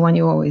 Roku's the one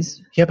you always.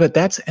 Yeah, but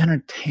that's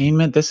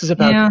entertainment. This is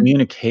about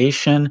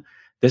communication.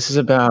 This is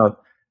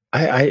about,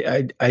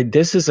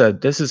 this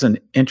is an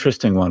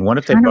interesting one. What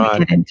if they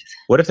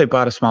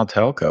bought a small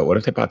telco? What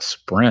if they bought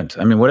Sprint?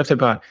 I mean, what if they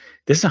bought,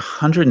 this is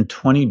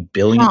 $120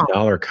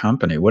 billion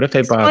company. What if they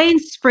explain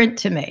Sprint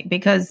to me?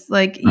 Because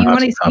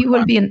you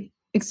would be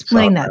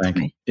explain that to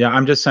me. Yeah,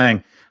 I'm just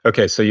saying,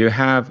 okay, so you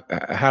have,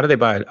 how do they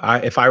buy it?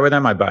 If I were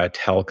them, I'd buy a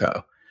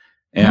telco.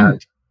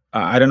 And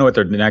I don't know what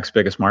their next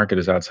biggest market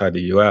is outside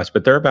the US,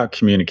 but they're about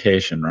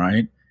communication,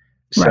 right?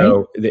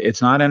 So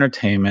it's not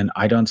entertainment.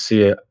 I don't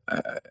see it.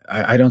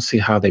 I don't see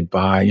how they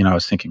buy, I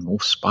was thinking,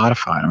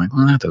 Spotify. And I'm like,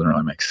 well, that doesn't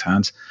really make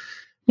sense.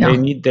 Yeah.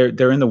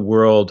 They're in the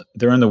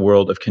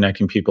world of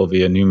connecting people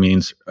via new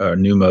means,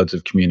 new modes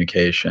of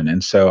communication.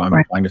 And so I'm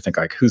trying to think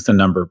like, who's the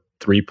number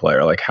 3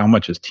 player? Like how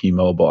much is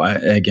T-Mobile?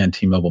 Again,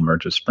 T-Mobile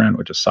merges Sprint,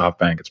 which is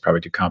SoftBank. It's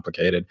probably too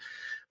complicated.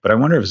 But I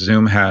wonder if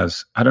Zoom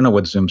has, I don't know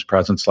what Zoom's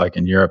presence like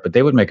in Europe, but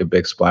they would make a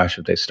big splash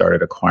if they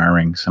started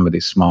acquiring some of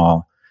these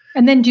small.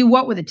 And then do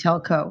what with a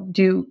telco?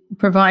 Do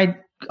provide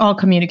all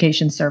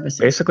communication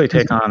services? Basically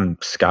take on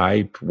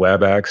Skype,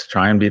 WebEx,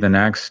 try and be the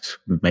next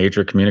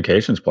major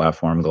communications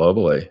platform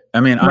globally.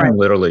 I mean, I'm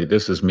literally,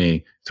 this is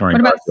me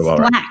throwing.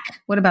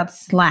 What about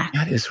Slack?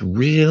 That is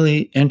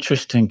really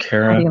interesting,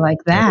 Kara. How do you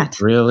like that?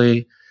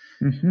 Really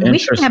we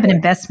should have an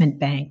investment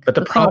bank. But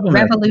the problem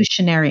is,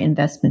 revolutionary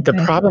investment bank.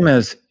 The problem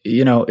is,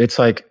 it's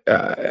like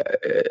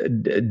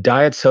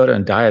diet soda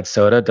and diet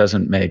soda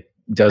doesn't make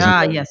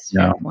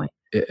fair point.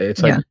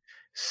 It's like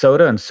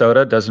soda and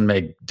soda doesn't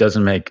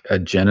make a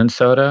gin and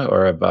soda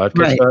or a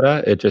vodka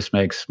soda. It just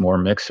makes more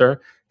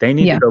mixer. They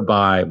need to go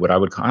buy what I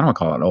don't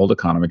call it an old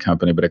economy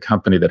company, but a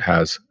company that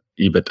has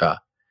EBITDA.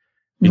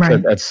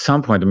 Because at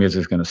some point the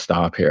music is going to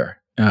stop here.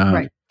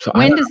 So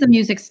when does the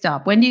music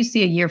stop? When do you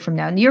see a year from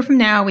now? A year from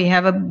now, we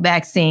have a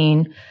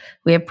vaccine,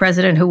 we have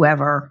President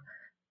whoever.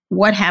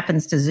 What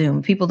happens to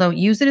Zoom? People don't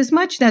use it as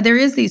much. Now, there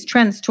is these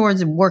trends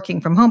towards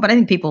working from home, but I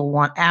think people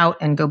want out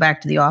and go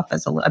back to the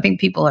office. I think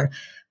people are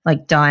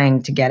like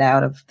dying to get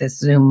out of this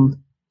Zoom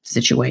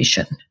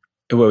situation.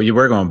 Well, you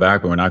were going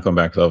back, but we're not going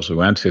back to the levels we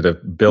went to.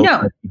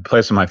 The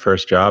place of my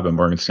first job in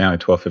Morgan Stanley,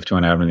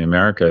 1251 Avenue in the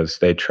Americas,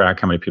 they track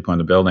how many people in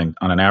the building.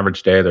 On an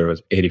average day, there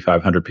was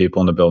 8,500 people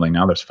in the building.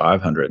 Now there's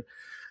 500.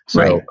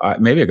 So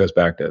maybe it goes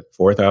back to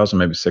 4,000,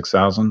 maybe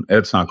 6,000.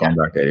 It's not going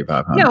back to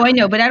 8,500. No, I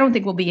know, but I don't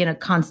think we'll be in a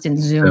constant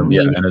Zoom.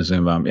 In a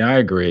Zoom. Yeah, I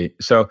agree.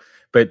 So,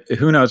 but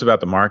who knows about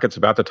the markets?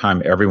 About the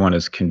time everyone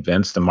is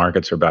convinced the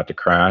markets are about to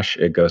crash,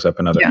 it goes up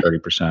another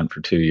 30%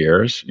 for 2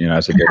 years.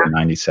 As it got to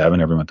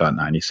 97, everyone thought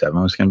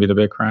 97 was going to be the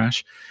big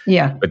crash.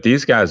 Yeah. But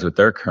these guys with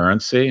their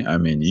currency, I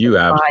mean, you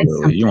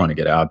want to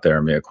get out there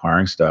and be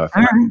acquiring stuff.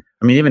 I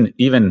mean,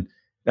 even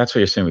that's what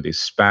you're seeing with these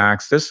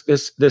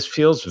SPACs. This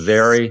feels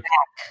very.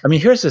 I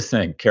mean, here's the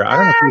thing, Kara. I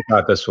don't know if you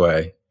thought this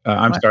way.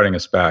 I'm starting a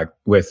SPAC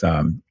with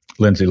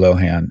Lindsay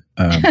Lohan.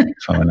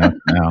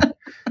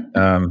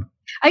 Now.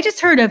 I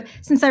just heard of,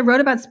 since I wrote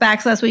about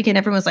SPACs last week and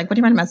everyone was like, what do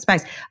you mean about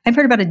SPACs? I've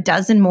heard about a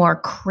dozen more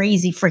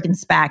crazy freaking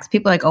SPACs.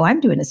 People are like, I'm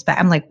doing a SPAC.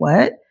 I'm like,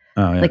 what?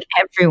 Oh, yeah. Like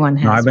everyone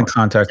has. No, I've been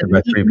contacted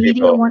by 3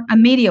 people. A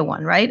media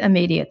one, right? A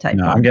media type.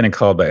 No, I'm getting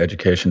called by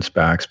education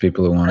SPACs,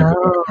 people who want to go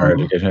to higher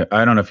education.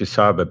 I don't know if you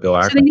saw, but Bill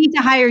Ackman. So they need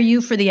to hire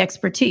you for the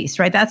expertise,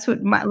 right? That's what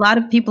a lot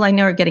of people I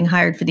know are getting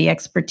hired for, the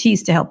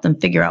expertise to help them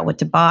figure out what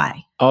to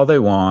buy. All they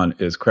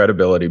want is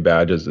credibility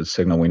badges that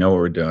signal we know what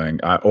we're doing,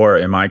 or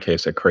in my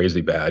case, a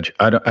crazy badge.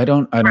 I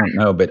don't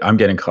know, but I'm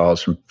getting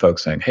calls from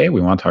folks saying, "Hey,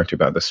 we want to talk to you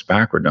about the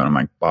SPAC we're doing." I'm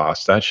like,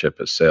 "Boss, that ship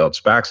has sailed."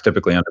 SPACs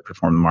typically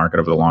underperform the market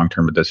over the long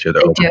term, but this year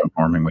they're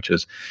overperforming, which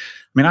is,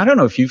 I mean, I don't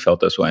know if you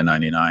felt this way in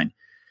 '99,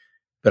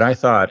 but I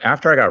thought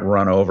after I got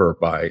run over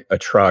by a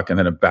truck and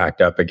then it backed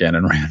up again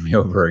and ran me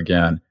over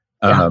again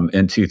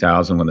in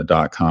 2000 when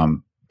the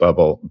 .com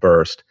bubble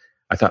burst.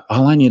 I thought,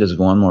 all I need is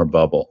one more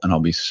bubble and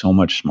I'll be so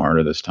much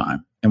smarter this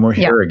time. And we're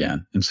here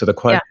again. And so the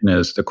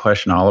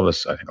question all of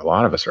us, I think a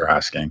lot of us are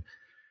asking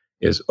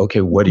is, okay,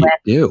 what do you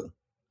do?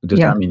 Does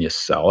that mean you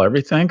sell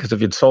everything? Because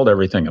if you'd sold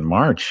everything in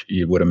March,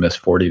 you would have missed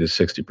 40 to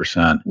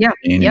 60%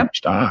 in your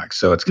stock.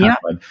 So it's kind of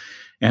like,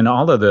 and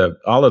all of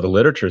the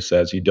literature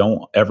says you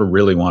don't ever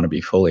really want to be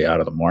fully out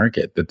of the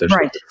market, that there's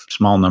a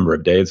small number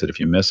of days that if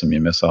you miss them, you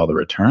miss all the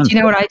returns. Do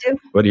you know what I do?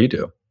 What do you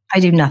do? I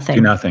do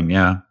nothing.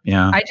 Yeah.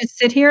 I just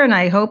sit here and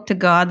I hope to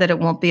God that it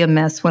won't be a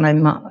mess when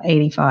I'm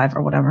 85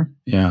 or whatever.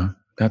 Yeah.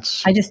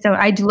 I just don't.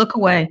 I look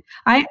away.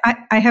 I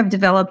have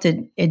developed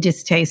a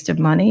distaste of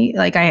money.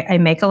 Like I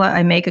make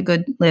a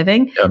good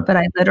living, but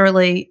I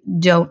literally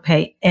don't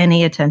pay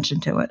any attention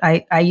to it.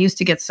 I used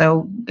to get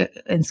so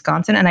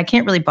ensconced in it, and I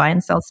can't really buy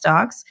and sell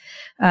stocks.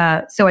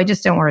 So I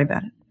just don't worry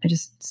about it. I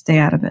just stay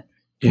out of it.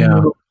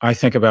 Yeah. I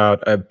think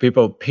about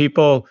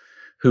people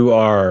who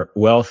are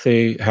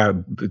wealthy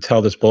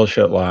tell this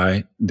bullshit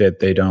lie that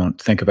they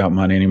don't think about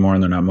money anymore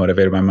and they're not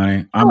motivated by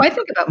money. I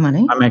think about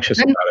money. I'm anxious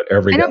about it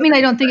every day. I don't mean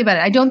I don't think about it.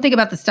 I don't think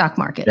about the stock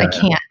market. I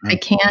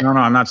can't. No,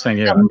 I'm not saying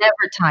you. I'll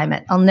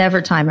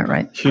never time it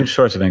right. Huge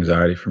source of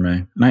anxiety for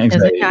me. I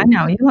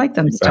know. You like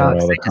them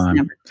stocks.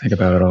 Think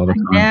about it all the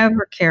time. I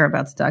never care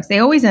about stocks. They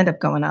always end up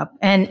going up.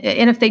 And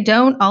if they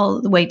don't,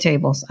 I'll wait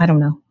tables. I don't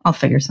know. I'll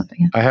figure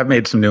something out. I have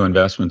made some new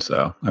investments,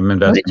 though. I'm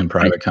investing in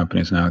private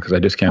companies now because I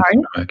just can't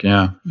stomach.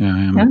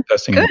 I'm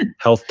investing in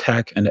health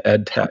tech and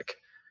ed tech.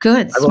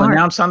 Good. I will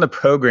announce on the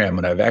program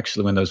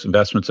when those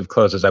investments have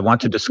closed, is I want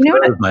to disclose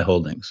my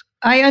holdings.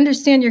 I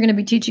understand you're going to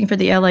be teaching for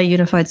the LA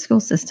Unified School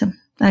System.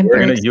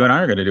 You and I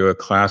are going to do a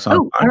class on.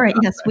 All right.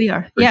 Yes, we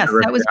are. Yes,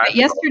 that was great.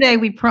 Yesterday.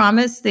 We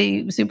promised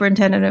the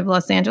superintendent of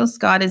Los Angeles.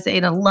 Scott is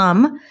an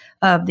alum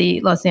of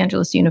the Los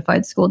Angeles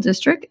Unified School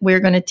District. We're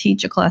going to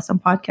teach a class on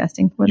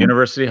podcasting for them.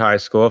 University High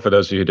School. For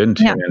those of you who didn't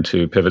tune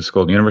into Pivot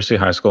School, University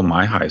High School,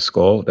 my high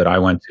school that I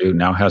went to,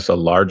 now has the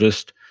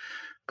largest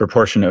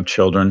proportion of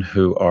children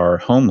who are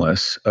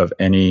homeless of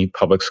any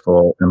public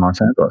school in Los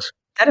Angeles.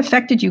 That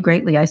affected you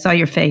greatly. I saw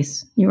your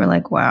face. You were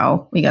like,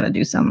 wow, we got to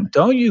do something.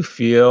 Don't you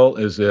feel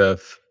as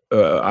if,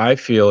 I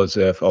feel as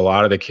if a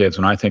lot of the kids,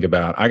 when I think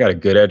about, I got a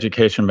good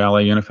education at LA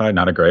Unified,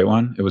 not a great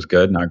one. It was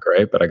good, not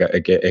great, but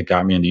it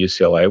got me into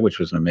UCLA, which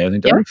was an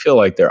amazing. Don't you feel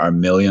like there are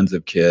millions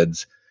of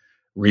kids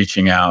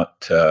reaching out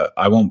to,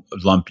 I won't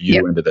lump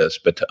you into this,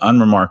 but to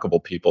unremarkable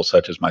people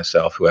such as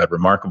myself who had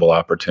remarkable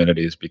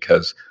opportunities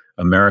because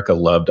America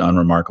loved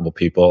unremarkable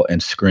people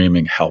and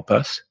screaming, help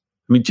us.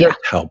 I mean, just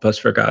help us,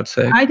 for God's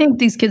sake. I think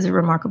these kids are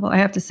remarkable. I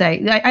have to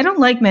say, I don't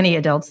like many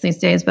adults these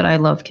days, but I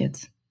love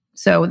kids.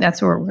 So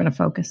that's where we're going to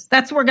focus.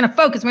 We're going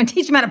to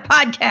teach them how to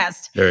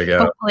podcast. There you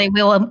go.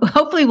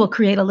 Hopefully we'll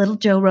create a little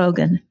Joe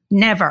Rogan.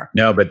 Never.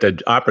 No, but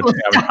the opportunity,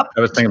 I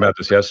was thinking about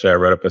this yesterday. I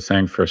wrote up a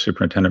thing for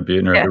Superintendent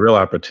Buettner. The real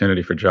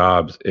opportunity for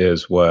jobs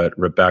is what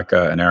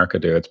Rebecca and Erica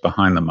do. It's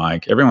behind the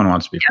mic. Everyone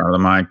wants to be in front of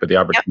the mic, but the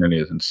opportunity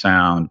is in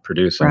sound,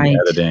 producing,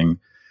 editing.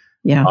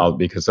 Yeah.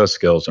 Because those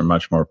skills are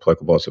much more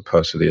applicable as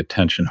opposed to the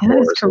attention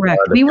whores. That's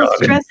correct. We will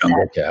stress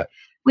that.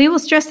 We will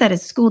stress that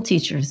as school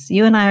teachers.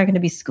 You and I are going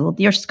to be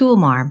your school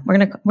marm. We're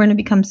going to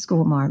become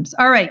school marms.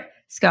 All right,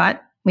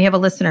 Scott, we have a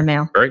listener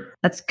mail. Great.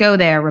 Let's go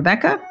there.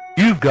 Rebecca?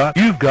 You've got.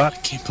 I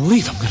can't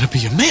believe I'm going to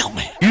be a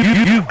mailman.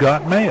 You've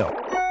got mail.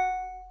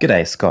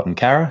 G'day, Scott and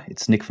Kara.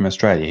 It's Nick from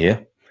Australia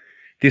here.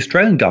 The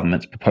Australian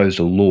government's proposed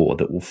a law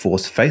that will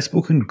force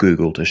Facebook and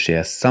Google to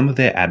share some of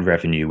their ad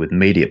revenue with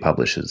media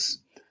publishers.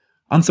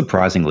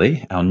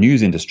 Unsurprisingly, our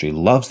news industry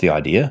loves the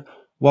idea,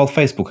 while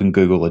Facebook and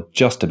Google are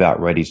just about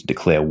ready to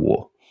declare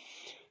war.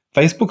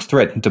 Facebook's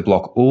threatened to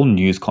block all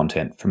news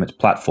content from its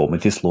platform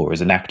if this law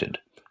is enacted.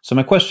 So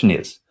my question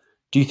is,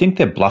 do you think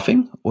they're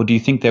bluffing, or do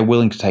you think they're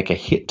willing to take a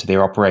hit to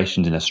their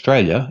operations in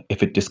Australia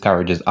if it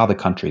discourages other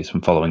countries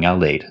from following our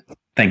lead?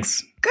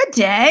 Thanks. Good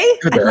day.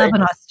 I love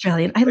an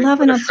Australian. I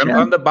love an Australian.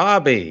 On the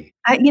Bobby.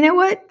 You know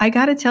what? I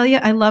got to tell you,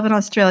 I love an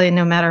Australian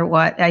no matter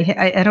what.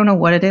 I don't know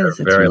what it is.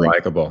 They're very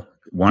likable.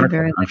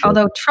 Wonderful.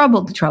 Although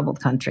troubled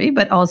country,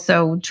 but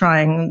also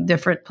trying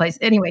different place.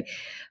 Anyway,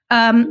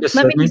 let me just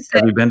say,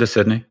 have you been to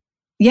Sydney?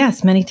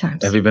 Yes, many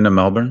times. Have you been to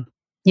Melbourne?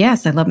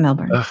 Yes, I love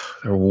Melbourne.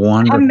 They're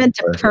wonderful. I haven't been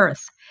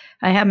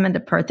to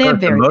Perth. They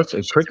have very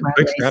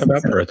quick stat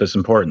about Perth. It's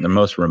important. The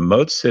most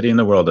remote city in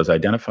the world is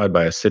identified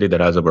by a city that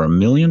has over 1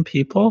 million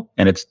people,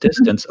 and its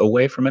distance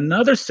away from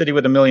another city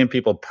with 1 million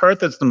people.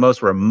 Perth is the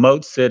most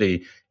remote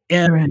city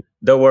in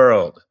the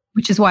world.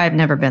 Which is why I've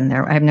never been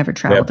there. I've never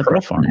traveled to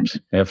Perth. Farms.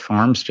 They have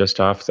farms just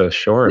off the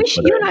shore.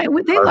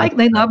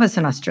 They love us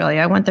in Australia.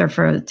 I went there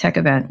for a tech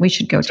event. We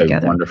should go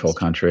together. A wonderful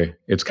country.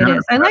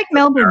 I like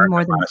Melbourne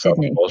more than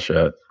Sydney.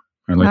 Bullshit.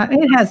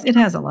 It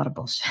has a lot of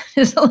bullshit.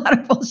 There's a lot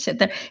of bullshit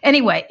there.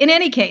 Anyway, in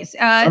any case,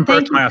 thank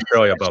you for my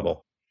Australia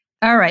bubble.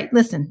 All right,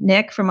 listen,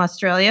 Nick from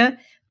Australia.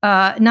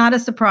 Not a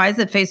surprise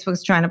that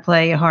Facebook's trying to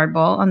play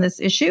hardball on this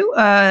issue.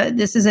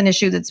 This is an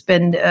issue that's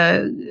been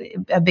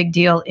a big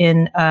deal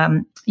in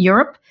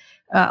Europe.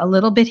 A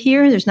little bit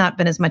here. There's not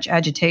been as much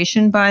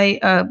agitation by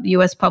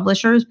U.S.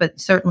 publishers, but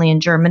certainly in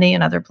Germany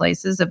and other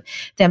places of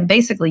them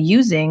basically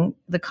using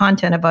the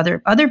content of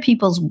other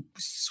people's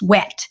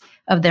sweat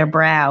of their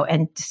brow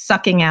and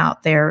sucking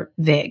out their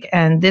vig.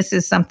 And this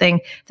is something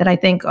that I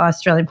think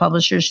Australian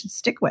publishers should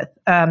stick with.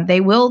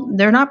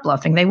 They're not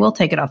bluffing. They will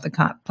take it off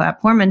the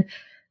platform, and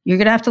you're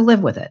going to have to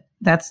live with it.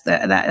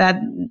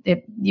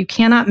 You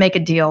cannot make a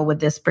deal with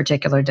this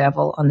particular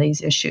devil on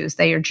these issues.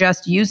 They are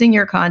just using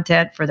your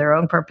content for their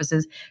own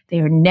purposes. They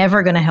are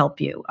never going to help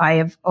you.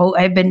 I've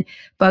been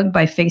bugged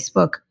by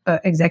Facebook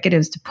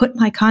executives to put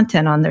my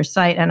content on their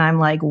site, and I'm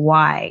like,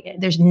 why?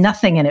 There's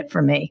nothing in it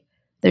for me.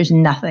 There's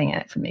nothing in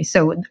it for me.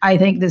 So I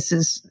think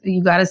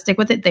you got to stick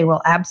with it. They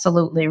will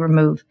absolutely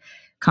remove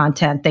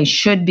content. They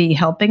should be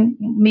helping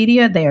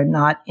media. They are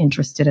not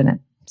interested in it.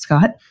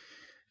 Scott?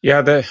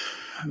 Yeah,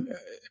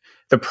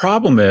 the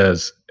problem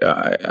is,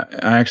 I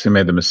actually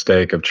made the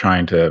mistake of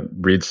trying to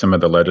read some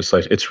of the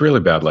legislation. It's really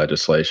bad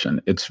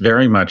legislation. It's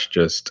very much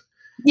just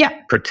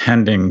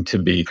pretending to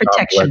be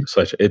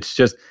legislation. It's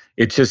just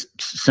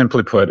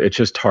simply put, it's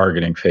just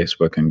targeting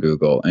Facebook and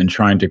Google and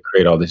trying to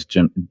create all these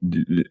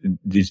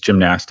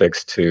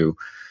gymnastics to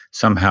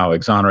somehow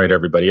exonerate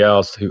everybody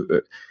else.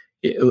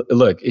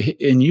 Look,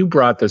 and you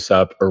brought this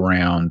up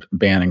around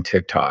banning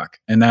TikTok,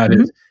 and that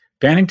is.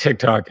 Banning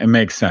TikTok, it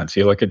makes sense.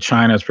 You look at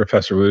China, as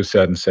Professor Wu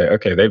said, and say,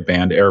 okay, they've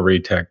banned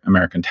every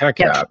American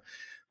tech app.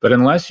 But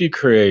unless you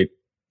create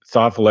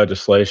thoughtful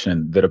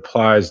legislation that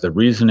applies the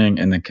reasoning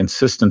and the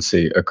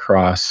consistency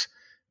across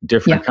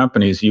different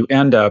companies, you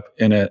end up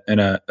in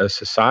a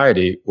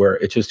society where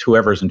it's just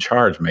whoever's in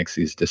charge makes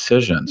these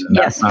decisions. And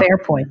yes, fair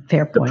point.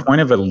 The point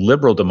of a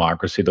liberal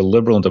democracy, the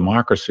liberal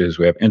democracy is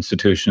we have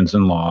institutions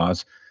and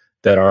laws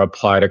that are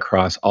applied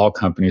across all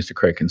companies to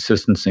create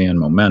consistency and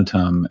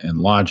momentum and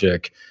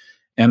logic.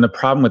 And the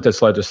problem with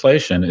this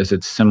legislation is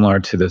it's similar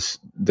to this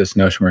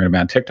notion we're going to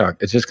ban TikTok.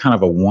 It's just kind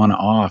of a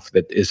one-off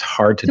that is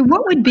hard to. So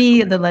what would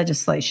be the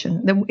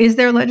legislation? Is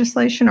there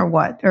legislation or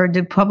what? Or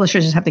do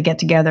publishers just have to get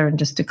together and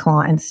just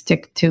decline and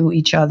stick to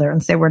each other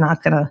and say, we're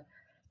not going to,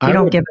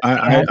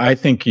 I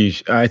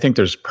think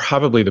there's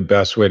probably the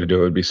best way to do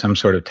it would be some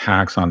sort of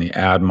tax on the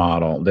ad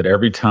model, that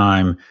every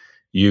time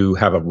you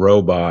have a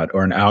robot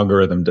or an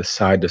algorithm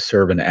decide to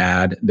serve an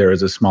ad, there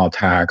is a small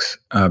tax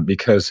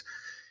because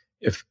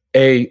if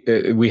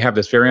we have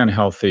this very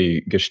unhealthy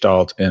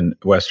gestalt in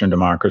Western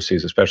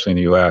democracies, especially in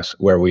the US,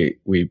 where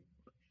we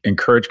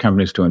encourage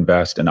companies to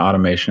invest in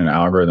automation and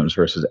algorithms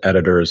versus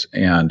editors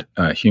and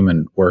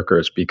human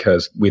workers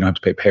because we don't have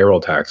to pay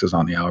payroll taxes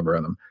on the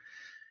algorithm.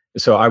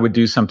 So I would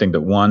do something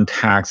that, one,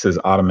 taxes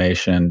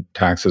automation,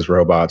 taxes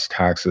robots,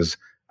 taxes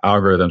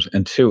algorithms,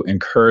 and two,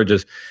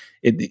 encourages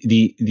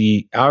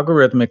the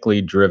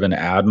algorithmically driven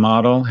ad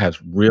model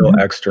has real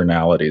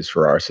externalities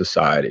for our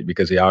society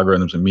because the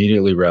algorithms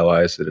immediately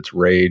realize that it's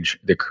rage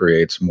that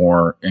creates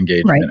more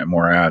engagement and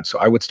more ads. So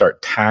I would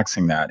start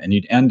taxing that, and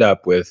you'd end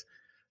up with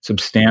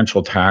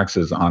substantial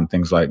taxes on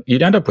things like,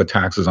 you'd end up with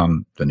taxes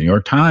on the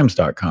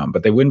NewYorkTimes.com,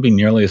 but they wouldn't be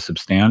nearly as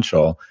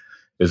substantial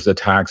as the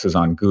taxes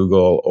on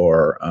Google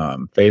or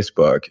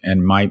Facebook,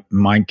 and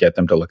might get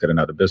them to look at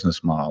another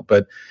business model.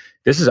 But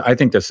I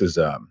think this is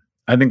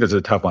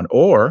a tough one.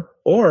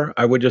 Or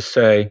I would just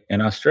say,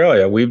 in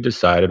Australia,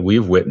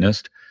 we've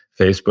witnessed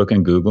Facebook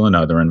and Google and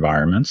other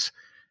environments,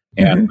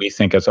 and we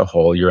think as a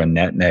whole you're a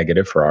net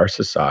negative for our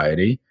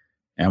society,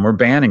 and we're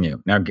banning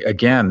you. Now,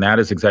 again, that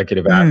is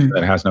executive action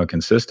that has no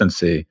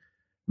consistency.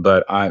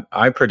 But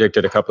I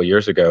predicted a couple of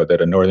years ago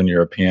that a Northern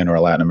European or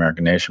a Latin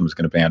American nation was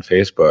going to ban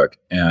Facebook,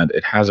 and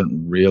it hasn't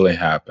really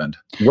happened.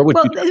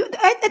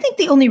 I think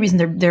the only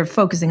reason they're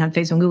focusing on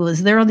Facebook and Google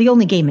is they're the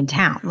only game in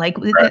town. Like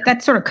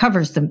that sort of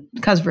covers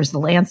the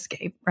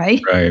landscape,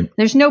 right? Right.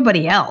 There's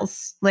nobody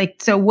else. Like,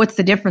 so what's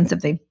the difference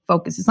if they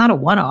focus? It's not a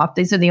one-off.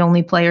 These are the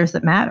only players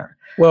that matter.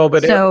 Well,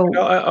 but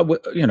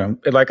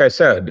like I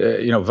said,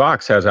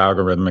 Vox has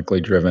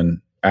algorithmically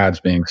driven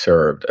ads being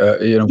served.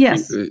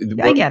 Yes,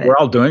 I get it. We're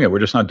all doing it. We're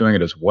just not doing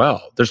it as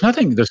well. There's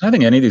nothing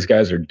any of these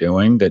guys are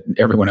doing that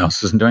everyone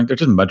else isn't doing. They're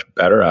just much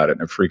better at it,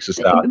 and it freaks us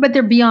out. But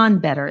they're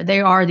beyond better.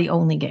 They are the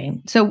only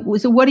game. So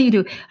what do you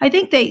do? I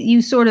think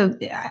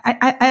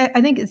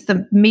I think it's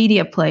the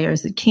media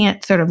players that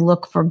can't sort of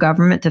look for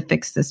government to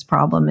fix this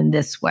problem in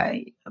this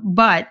way.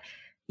 But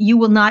you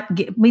will not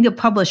get, media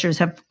publishers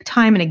have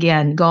time and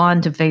again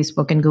gone to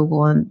Facebook and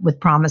Google and with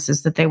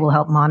promises that they will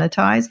help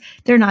monetize.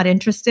 They're not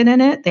interested in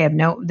it.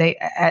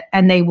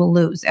 And they will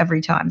lose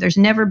every time. There's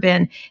never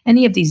been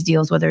any of these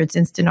deals, whether it's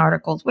instant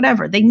articles,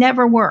 whatever. They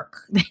never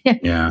work. They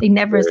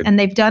never, and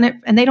they've done it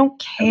and they don't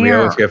care. And we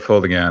always get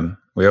fooled again.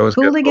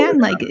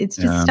 Like it's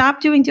just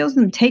stop doing deals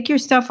and take your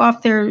stuff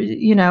off their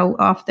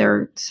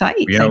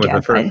sites.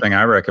 The first thing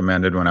I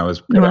recommended when I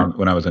was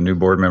a new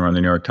board member on the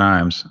New York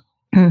Times,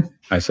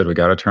 I said, we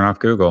got to turn off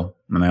Google.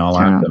 And they all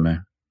laughed at me.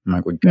 I'm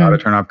like, we got to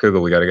turn off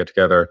Google. We got to get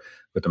together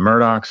with the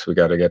Murdochs. We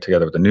got to get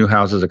together with the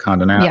Newhouses at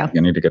Condé Nast.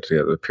 We need to get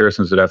together with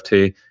Pearsons at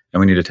FT. And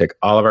we need to take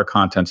all of our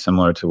content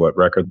similar to what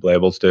record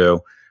labels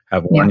do,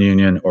 have one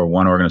union or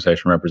one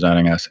organization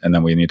representing us, and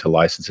then we need to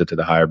license it to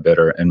the higher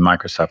bidder. And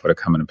Microsoft would have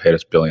come in and paid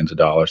us billions of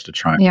dollars to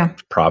try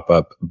and prop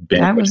up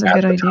Bing, that was a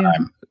good idea.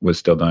 Time was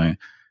still doing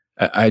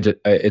it.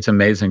 It's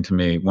amazing to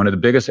me. One of the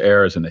biggest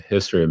errors in the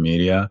history of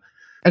media,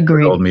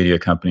 agreed, old media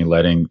company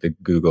letting the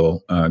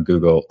Google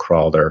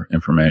crawl their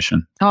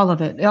information. All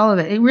of it.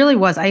 It really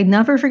was. I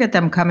never forget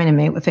them coming to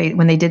me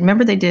when they did.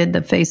 Remember they did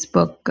the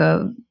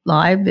Facebook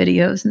live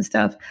videos and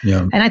stuff.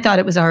 Yeah. And I thought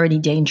it was already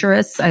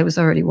dangerous. I was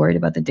already worried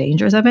about the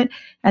dangers of it.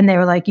 And they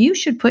were like, "You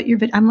should put your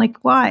video." I'm like,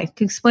 "Why?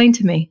 Explain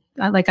to me."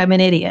 like I'm an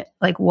idiot.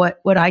 Like, what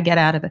would I get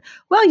out of it?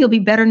 Well, you'll be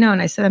better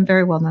known. I said, I'm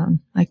very well known.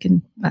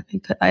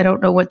 I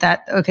don't know what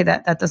that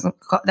doesn't,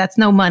 that's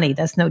no money.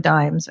 That's no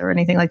dimes or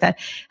anything like that.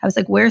 I was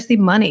like, where's the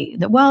money?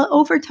 Well,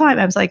 over time,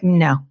 I was like,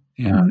 no.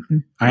 Yeah.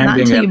 I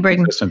am being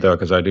consistent though,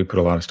 because I do put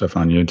a lot of stuff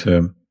on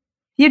YouTube.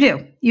 You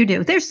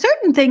do. There's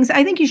certain things,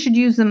 I think you should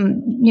use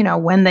them,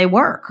 when they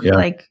work. Yeah.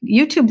 Like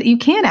YouTube, you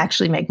can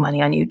actually make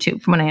money on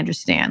YouTube from what I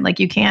understand. Like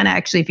you can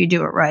actually, if you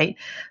do it right.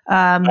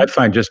 I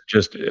find just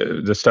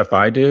the stuff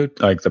I do,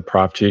 like the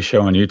Prop G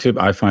show on YouTube,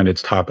 I find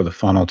it's top of the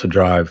funnel to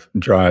drive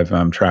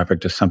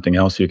traffic to something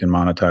else you can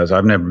monetize.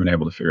 I've never been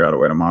able to figure out a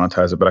way to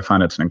monetize it, but I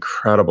find it's an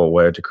incredible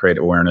way to create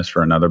awareness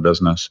for another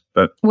business.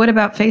 But what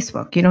about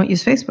Facebook? You don't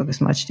use Facebook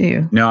as much, do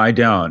you? No, I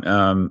don't.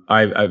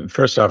 I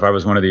first off, I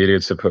was one of the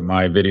idiots that put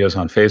my videos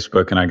on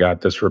Facebook, and I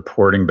got this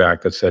reporting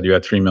back that said you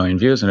had 3 million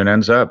views, and it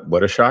ends up,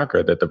 what a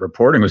shocker, that the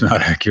reporting was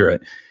not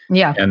accurate.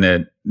 Yeah. And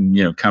that,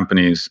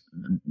 companies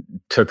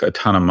took a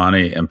ton of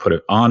money and put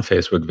it on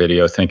Facebook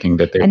video thinking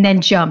that and then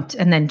jumped.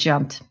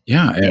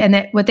 Yeah.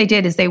 And what they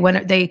did is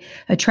they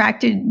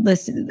attracted,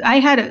 listen, I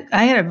had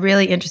a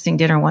really interesting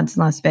dinner once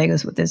in Las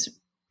Vegas with this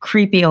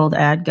creepy old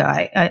ad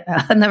guy.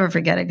 I'll never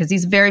forget it because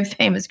he's a very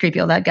famous creepy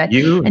old ad guy.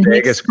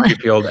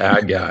 Creepy old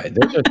ad guy.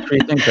 Those are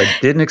three things I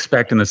didn't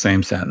expect in the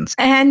same sentence.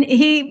 And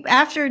he,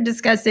 after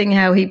discussing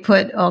how he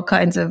put all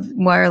kinds of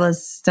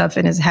wireless stuff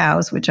in his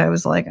house, which I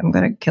was like, I'm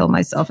going to kill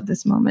myself at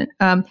this moment.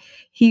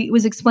 He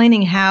was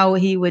explaining how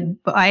he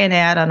would buy an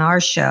ad on our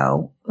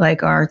show,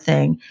 like our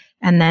thing,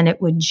 and then it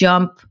would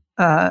jump,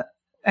 or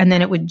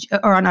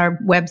on our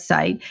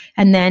website,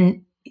 and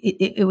then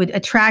it would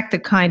attract the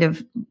kind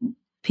of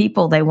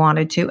people they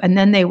wanted to, and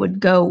then they would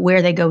go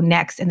where they go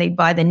next, and they'd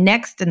buy the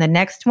next and the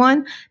next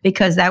one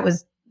because that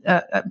was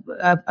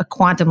a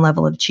quantum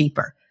level of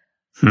cheaper.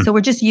 So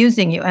we're just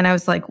using you. And I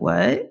was like,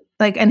 what?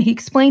 Like, and he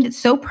explained it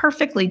so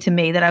perfectly to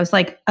me that I was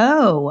like,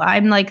 oh,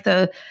 I'm like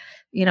the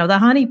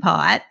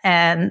honeypot,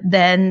 and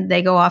then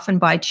they go off and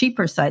buy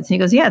cheaper sites. And he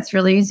goes, yeah, it's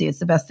really easy. It's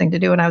the best thing to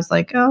do. And I was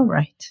like, oh,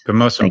 right. But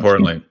most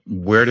importantly,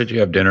 where did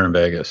you have dinner in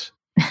Vegas?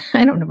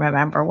 I don't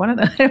remember. One of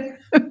those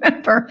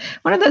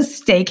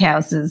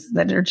steakhouses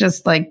that are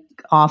just like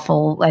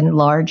awful and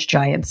large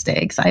giant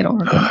steaks. I don't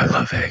remember. Oh, I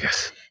love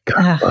Vegas.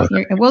 God,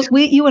 well,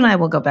 you and I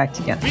will go back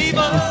together. Viva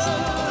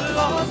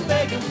Las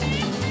Vegas.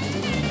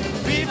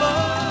 Viva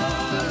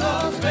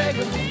Las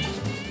Vegas.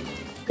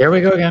 There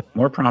we go again.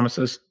 More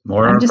promises.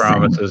 More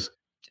promises.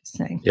 Just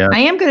saying. Yeah. I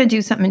am going to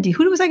do something in D.C.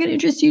 Who was I going to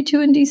introduce you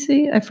to in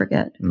D.C.? I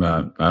forget.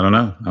 I don't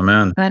know. I'm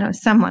in. I don't.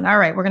 Someone. All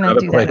right. We're going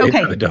to do that.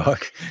 Okay. The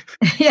dog.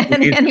 Yeah.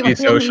 Anyway, be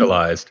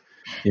socialized.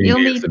 You'll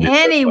meet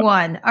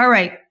anyone. All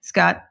right,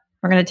 Scott.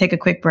 We're going to take a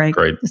quick break.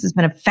 Great. This has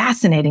been a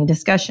fascinating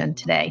discussion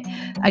today.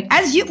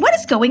 What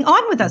is going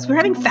on with us? We're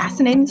having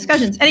fascinating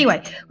discussions. Anyway,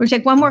 we're going to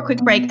take one more quick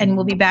break, and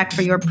we'll be back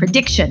for your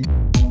prediction.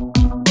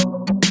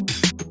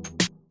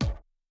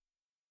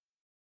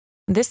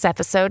 This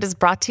episode is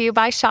brought to you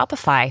by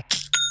Shopify.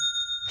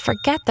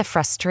 Forget the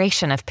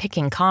frustration of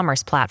picking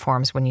commerce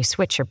platforms when you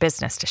switch your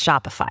business to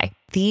Shopify,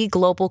 the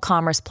global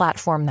commerce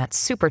platform that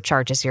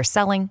supercharges your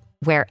selling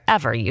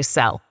wherever you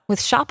sell. With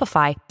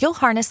Shopify, you'll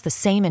harness the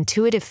same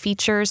intuitive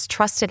features,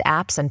 trusted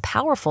apps, and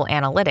powerful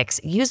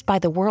analytics used by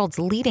the world's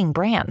leading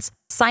brands.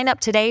 Sign up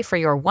today for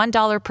your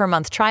 $1 per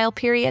month trial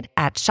period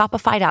at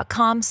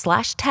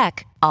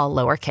shopify.com/tech, all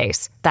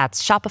lowercase.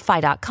 That's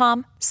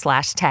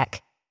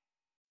shopify.com/tech.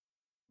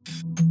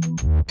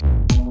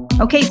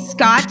 Okay,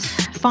 Scott,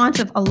 font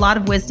of a lot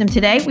of wisdom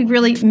today. We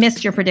really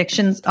missed your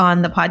predictions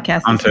on the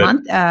podcast this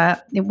month.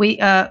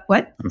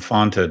 What? I'm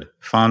fonted.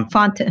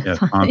 Fonted.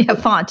 Yeah, yeah,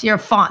 font. You're a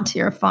font.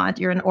 You're a font.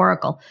 You're an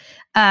oracle.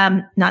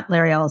 Not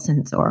Larry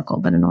Ellison's oracle,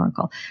 but an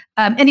oracle.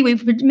 Anyway,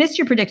 we missed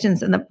your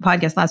predictions in the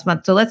podcast last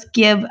month. So let's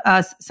give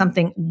us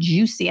something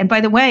juicy. And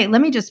by the way,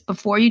 let me just,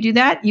 before you do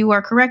that, you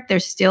are correct. There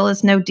still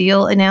is no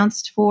deal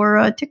announced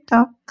for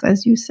TikTok.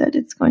 As you said,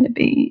 it's going to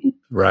be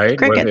right.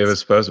 Crickets.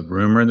 It was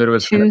rumored that it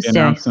was going to be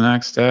announced the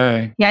next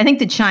day. Yeah, I think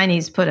the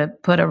Chinese put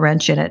a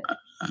wrench in it.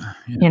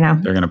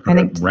 They're going to put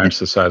a wrench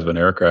the size of an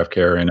aircraft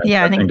carrier in it.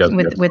 Yeah, I think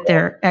with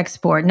their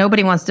export,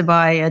 nobody wants to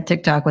buy a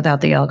TikTok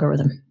without the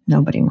algorithm.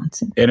 Nobody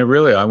wants it. And it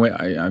really,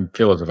 I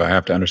feel as if I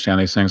have to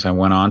understand these things. I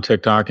went on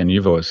TikTok, and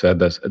you've always said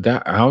this.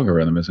 That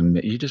algorithm is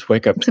amazing. You just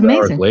wake up 2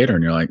 hours later,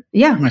 and you're like,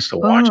 "Yeah, why am I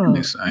still watching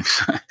these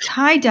things?"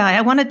 Tie dye.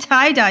 I want to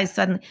tie dye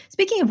suddenly.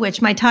 Speaking of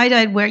which, my tie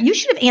dye wear. You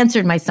should have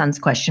answered my son's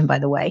question, by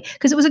the way,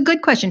 because it was a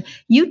good question.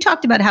 You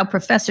talked about how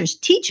professors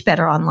teach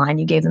better online.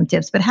 You gave them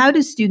tips, but how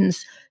do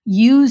students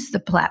use the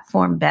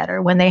platform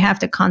better when they have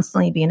to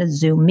constantly be in a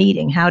Zoom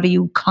meeting? How do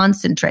you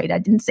concentrate? I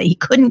didn't say he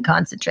couldn't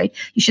concentrate.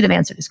 You should have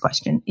answered his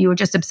question. You were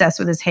just obsessed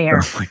with his hair.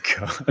 Oh my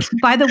God.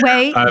 By the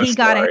way, he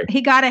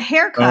got a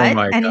haircut,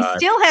 and he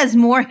still has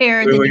more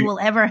hair than you will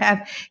ever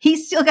have.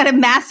 He's still got a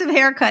massive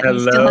haircut. Hello,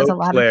 and he still has a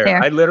lot Claire. of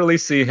hair. I literally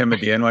see him at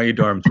the NYU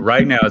dorms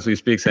right now as we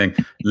speak saying,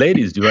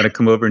 "Ladies, do you want to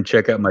come over and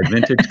check out my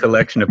vintage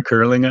collection of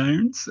curling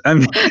irons?" I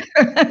mean,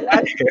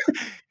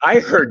 I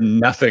heard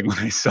nothing when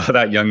I saw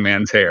that young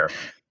man's hair.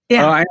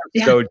 Yeah. I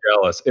am so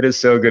jealous. It is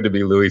so good to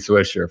be Louis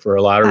Swisher for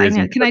a lot of reasons.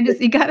 I know. Can I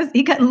just?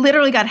 He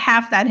literally got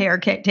half that hair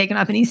taken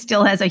off, and he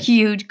still has a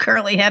huge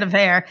curly head of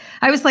hair.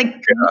 I was like,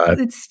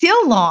 it's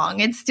still long.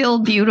 It's still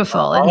beautiful.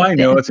 All I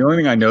know, it's the only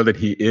thing I know that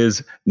he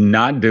is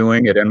not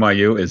doing at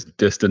NYU is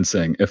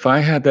distancing. If I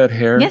had that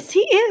hair, yes,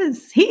 he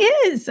is. He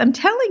is. I'm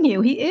telling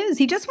you, he is.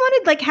 He just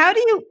wanted, like, how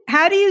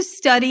do you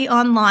study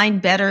online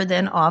better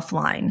than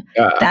offline?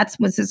 That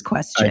was his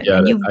question.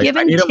 And you've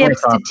given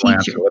tips to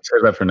teachers. Let's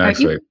save that for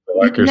next week.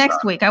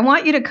 Next week, I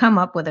want you to come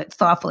up with a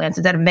thoughtful answer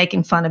instead of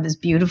making fun of his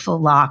beautiful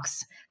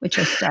locks, which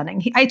are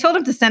stunning. I told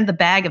him to send the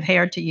bag of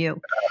hair to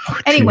you.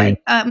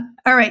 Anyway,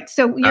 all right.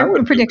 So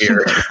your prediction,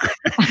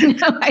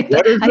 please.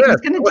 What is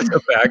this? What's a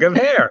bag of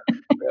hair?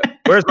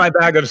 Where's my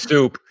bag of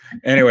soup?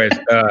 Anyways,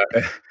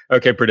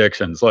 okay,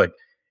 predictions. Look,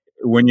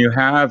 when you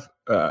have,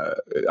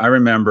 I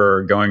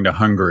remember going to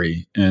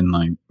Hungary in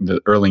like the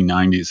early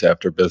 90s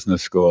after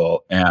business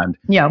school and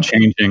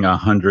changing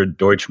 100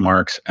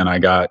 Deutschmarks, and I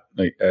got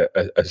like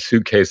a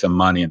suitcase of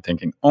money and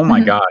thinking, oh my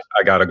gosh,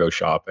 I got to go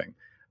shopping.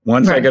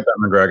 Once I get to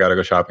Hungary, I got to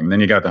go shopping. Then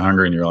you got to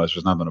Hungary and you realize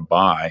there's nothing to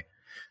buy.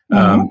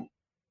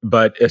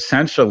 But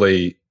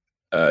essentially,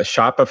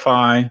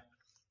 Shopify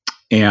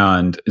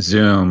and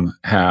Zoom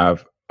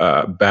have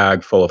a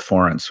bag full of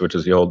forints, which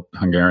is the old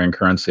Hungarian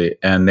currency,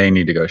 and they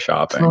need to go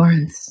shopping.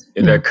 Florence.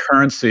 The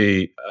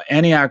currency,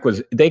 any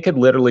they could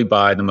literally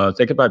buy the most.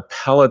 They could buy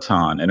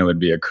Peloton and it would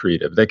be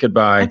accretive. They could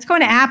buy. It's going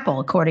to Apple,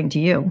 according to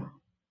you.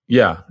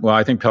 Yeah. Well,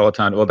 I think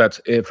Peloton,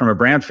 that's it. From a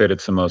brand fit,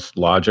 it's the most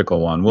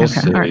logical one. We'll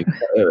see. Right.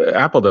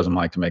 Apple doesn't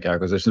like to make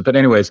acquisitions. But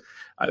anyways,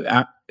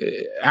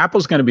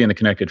 Apple's going to be in the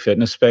connected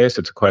fitness space.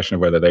 It's a question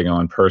of whether they go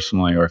in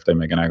personally or if they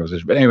make an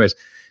acquisition. But anyways,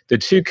 the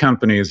two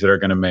companies that are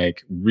going to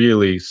make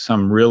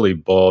some really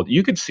bold,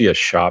 you could see a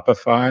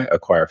Shopify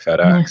acquire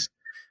FedEx.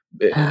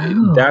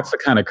 That's the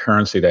kind of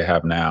currency they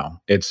have now.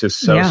 It's just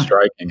so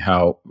striking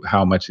how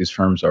much these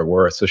firms are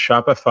worth. So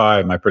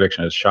Shopify, my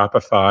prediction is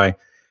Shopify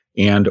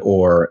and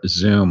or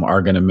Zoom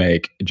are going to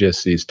make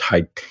just these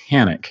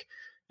titanic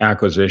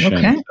acquisitions.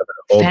 Okay.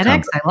 FedEx,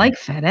 company. I like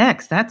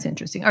FedEx. That's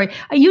interesting. All right,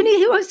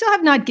 you still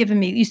have not given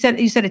me. You said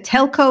a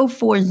telco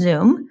for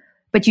Zoom,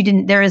 but you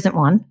didn't. There isn't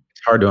one.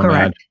 It's hard to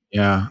imagine.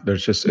 Yeah,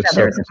 there's just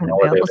there isn't one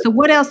available. So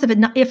what else?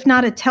 If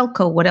not a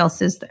telco, what else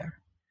is there?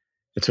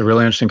 It's a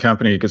really interesting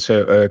company. You could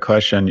say a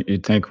question.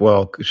 You'd think,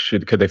 well,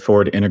 could they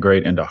forward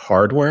integrate into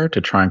hardware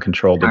to try and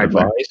control the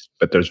device?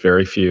 But there's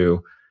very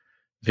few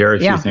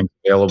things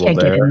available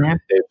there.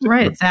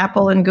 Right. It's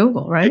Apple and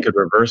Google, right? They could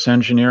reverse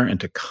engineer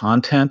into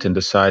content and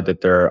decide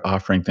that they're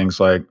offering things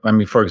like,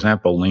 for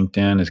example,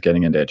 LinkedIn is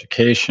getting into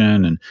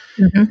education and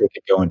they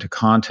could go into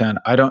content.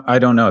 I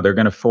don't know. They're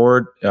going to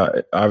forward,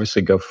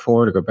 obviously go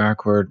forward or go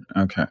backward.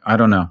 Okay. I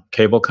don't know.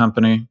 Cable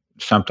company,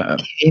 something.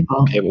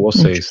 Cable. We'll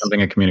see.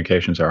 Something in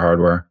communications or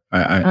hardware.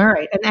 All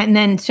right. And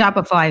then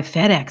Shopify,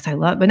 FedEx. I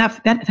love, but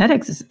not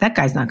FedEx. That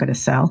guy's not going to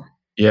sell.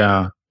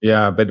 Yeah.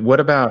 Yeah, but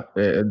what about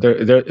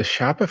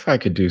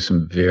Shopify could do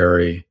some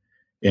very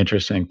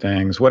interesting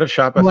things. What if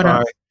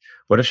Shopify?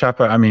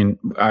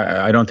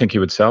 I don't think he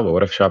would sell, but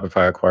what if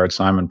Shopify acquired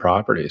Simon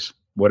Properties?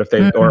 What if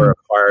they or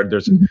acquired?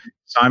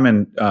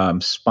 Simon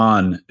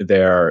spun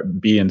their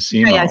B and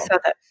C model. Yeah, I saw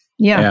that.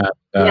 Yeah.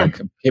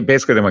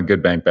 Basically, they went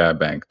good bank, bad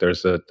bank.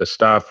 There's the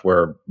stuff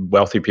where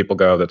wealthy people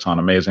go that's on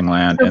amazing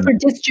land. So for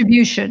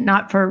distribution,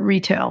 not for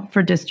retail,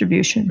 for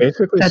distribution.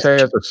 Basically, as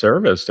a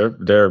service,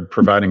 they're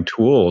providing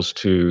tools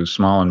to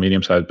small and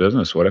medium-sized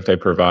business. What if they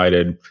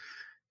provided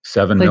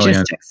 7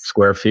 million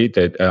square feet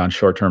on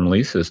short-term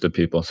leases to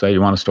people? Say,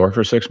 you want a store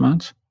for 6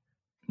 months?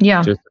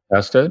 Yeah. Just to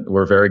test it.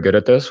 We're very good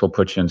at this. We'll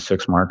put you in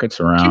 6 markets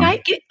around. Can I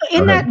get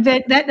in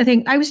that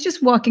thing? I was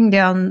just walking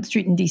down the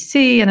street in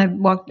DC and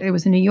it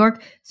was in New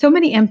York. So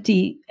many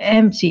empty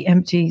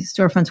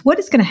storefronts. What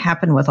is going to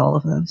happen with all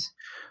of those?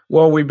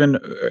 Well, we've been,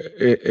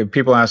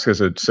 people ask us,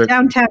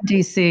 downtown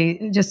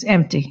DC, just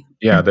empty.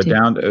 Yeah.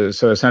 Empty.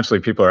 So essentially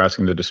people are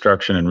asking the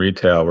destruction in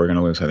retail. We're going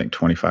to lose, I think,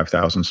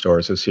 25,000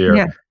 stores this year.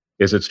 Yeah.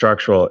 Is it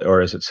structural or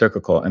is it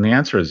cyclical? And the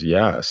answer is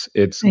yes.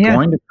 It's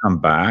going to come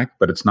back,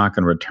 but it's not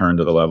going to return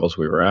to the levels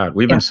we were at.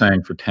 We've been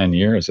saying for 10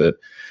 years that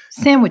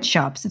sandwich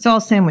shops. It's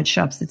all sandwich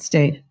shops that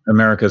stayed.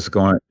 America's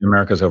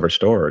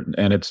overstored,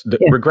 and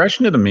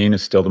regression to the mean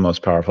is still the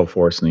most powerful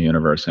force in the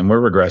universe, and we're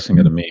regressing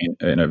to the mean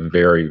in a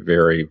very,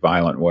 very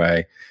violent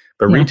way.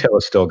 But retail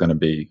is still going to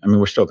be.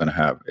 We're still going to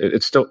have.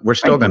 We're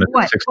still going to.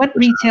 What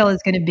retail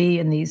is going to be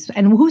in these,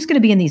 and who's going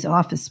to be in these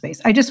office space?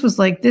 I just was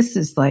like, this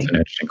is like an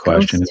interesting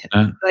question.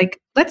 Isn't it?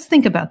 Like, let's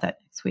think about that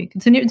next week.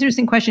 It's an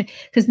interesting question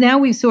because now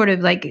we've sort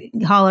of like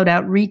hollowed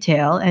out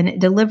retail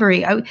and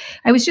delivery. I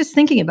was just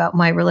thinking about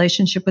my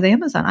relationship with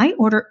Amazon.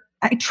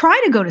 I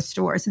try to go to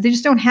stores. They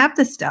just don't have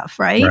the stuff,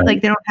 right?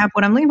 Like they don't have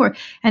what I'm looking for.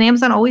 And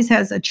Amazon always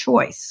has a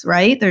choice,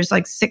 right? There's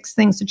like 6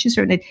 things to choose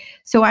from.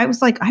 So I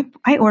was like,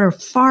 I order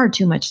far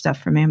too much stuff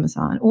from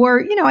Amazon.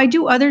 Or, I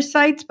do other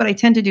sites, but I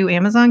tend to do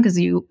Amazon because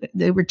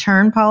the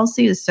return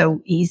policy is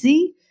so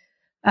easy.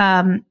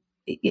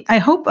 I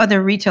hope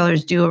other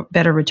retailers do a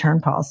better return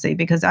policy,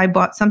 because I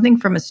bought something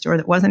from a store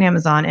that wasn't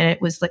Amazon and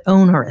it was like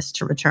onerous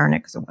to return it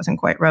because it wasn't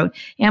quite right.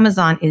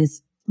 Amazon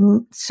is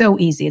so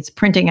easy. It's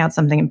printing out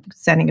something and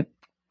sending it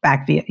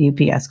back via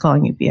UPS,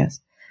 calling UPS.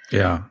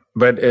 Yeah,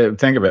 but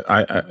think of it.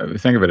 I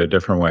think of it a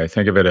different way.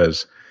 Think of it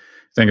as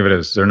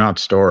they're not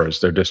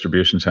stores; they're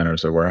distribution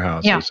centers, they're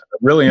warehouses. Yeah. A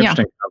really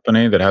interesting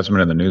company that hasn't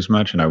been in the news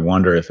much, and I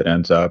wonder if it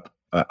ends up.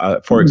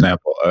 For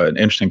example, an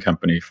interesting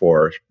company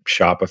for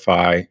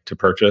Shopify to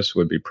purchase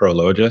would be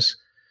Prologis.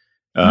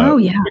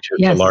 Which is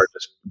the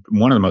largest,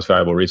 one of the most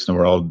valuable REITs in the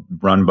world,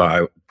 run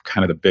by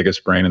kind of the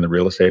biggest brain in the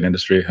real estate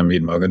industry,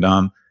 Hamid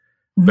Moghadam.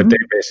 But they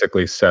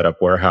basically set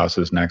up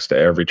warehouses next to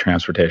every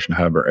transportation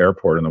hub or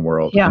airport in the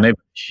world. Yeah. And they're a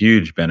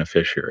huge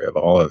beneficiary of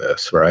all of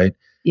this, right?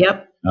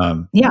 Yep.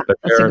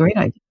 That's a great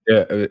idea.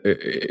 The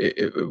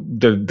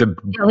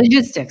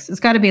logistics. It's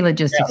got to be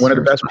logistics. Yeah, one of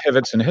the best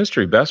pivots in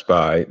history, Best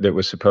Buy, that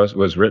was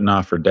written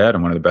off for dead,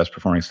 and one of the best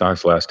performing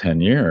stocks the last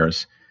 10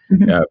 years.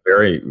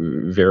 Very,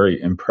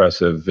 very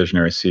impressive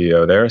visionary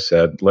CEO there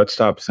said, let's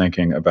stop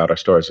thinking about our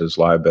stores as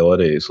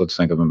liabilities. Let's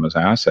think of them as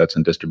assets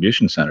and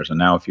distribution centers. And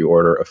now if you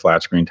order a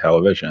flat screen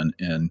television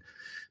in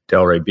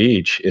Delray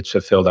Beach, it's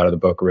fulfilled out of the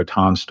Boca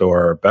Raton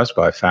store or Best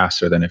Buy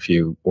faster than if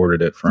you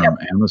ordered it from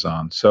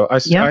Amazon. So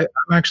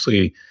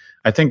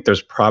I think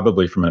there's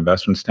probably, from an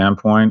investment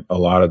standpoint, a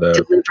lot of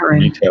the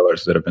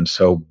retailers that have been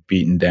so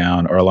beaten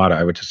down, or a lot of,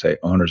 I would just say,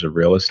 owners of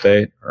real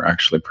estate, are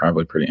actually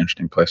probably pretty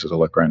interesting places to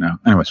look right now.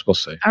 Anyways, we'll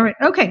see. All right.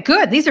 Okay,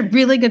 good. These are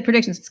really good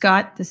predictions,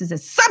 Scott. This is a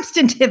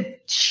substantive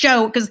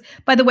show because,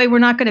 by the way, we're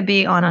not going to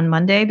be on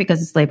Monday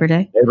because it's Labor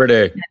Day.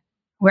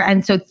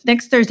 And so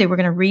next Thursday, we're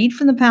going to read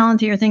from the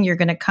Palantir thing. You're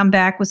going to come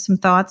back with some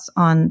thoughts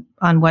on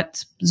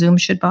what Zoom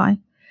should buy.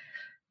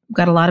 We've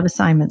got a lot of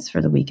assignments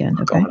for the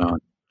weekend. Okay. Going on.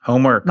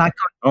 Homework.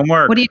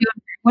 Homework. What are you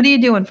doing? What are you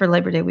doing for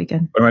Labor Day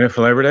weekend? What am I doing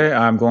for Labor Day?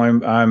 I'm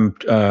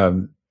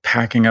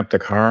packing up the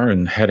car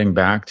and heading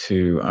back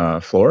to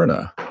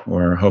Florida,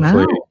 where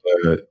hopefully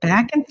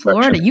back in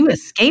Florida. You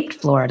escaped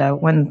Florida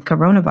when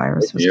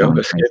coronavirus was going.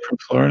 You escaped from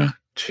Florida?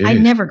 Jeez. I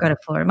never go to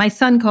Florida. My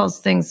son calls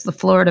things the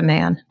Florida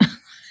man.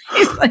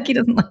 He's like, he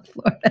doesn't like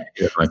Florida.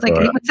 It's like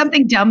when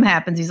something dumb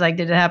happens, he's like,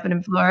 did it happen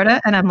in Florida?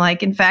 And I'm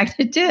like, in fact,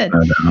 it did.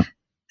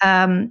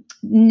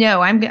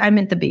 No, I'm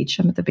at the beach.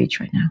 I'm at the beach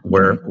right now.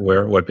 Where?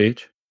 What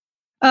beach?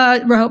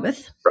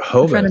 Rehoboth.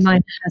 A friend of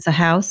mine has a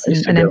house,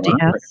 an empty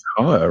house.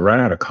 Right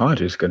out of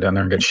college, you just go down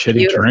there and get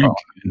shitty drink.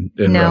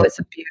 It's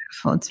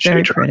beautiful. It's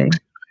very pretty.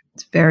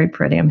 It's very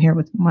pretty. I'm here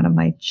with one of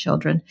my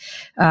children,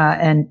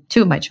 and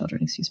two of my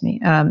children, excuse me.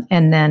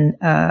 And then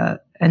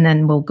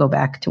we'll go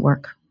back to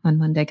work on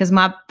Monday because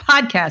my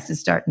podcast is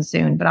starting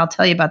soon. But I'll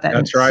tell you about that.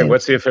 That's right. Soon.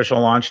 What's the official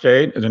launch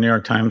date of the New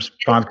York Times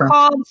podcast? It's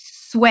called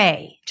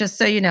Sway. Just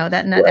so you know,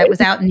 that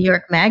was out in New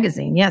York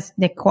Magazine. Yes,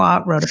 Nick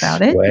Qua wrote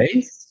about it.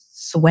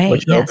 Sway.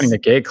 What, you're opening a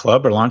gay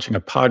club or launching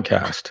a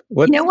podcast?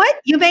 What? You know what?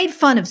 You made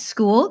fun of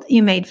Schooled.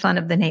 You made fun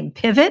of the name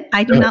Pivot.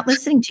 I'm not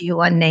listening to you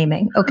on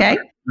naming. Okay.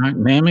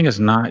 Naming is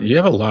not. You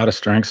have a lot of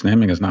strengths.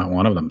 Naming is not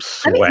one of them.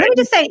 Let me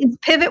just say, is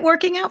Pivot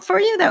working out for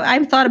you? Though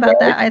I've thought about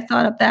that. I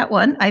thought of that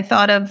one. I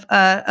thought of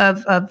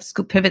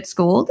Pivot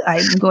Schooled.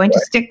 I'm going to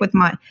stick with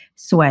my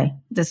Sway.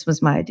 This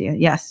was my idea.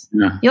 Yes,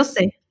 You'll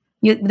see.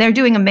 They're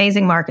doing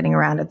amazing marketing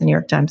around it. The New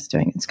York Times is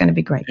doing it. It's going to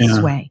be great. Yeah.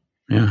 Sway.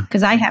 Yeah.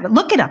 Because I have it.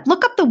 Look it up.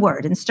 Look up the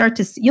word and start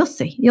to see. You'll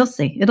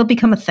see. It'll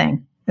become a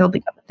thing.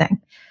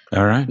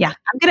 All right. Yeah.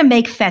 I'm going to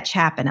make fetch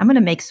happen. I'm going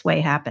to make Sway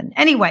happen.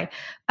 Anyway.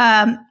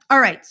 All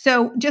right.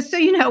 So just so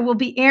you know, we'll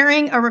be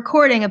airing a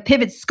recording of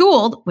Pivot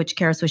Schooled, which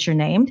Kara Swisher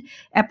named,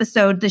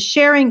 episode The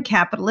Sharing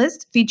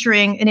Capitalist,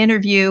 featuring an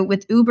interview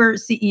with Uber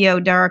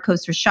CEO Dara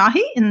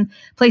Khosrowshahi in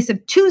place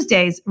of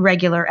Tuesday's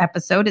regular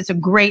episode. It's a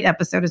great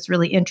episode. It's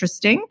really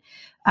interesting.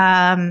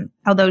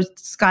 Although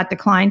Scott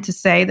declined to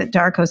say that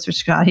Dara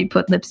Khosrowshahi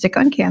put lipstick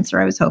on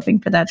cancer. I was hoping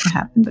for that to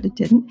happen, but it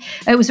didn't.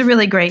 It was a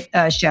really great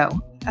show.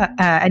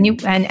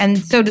 And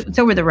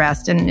so were the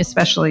rest, and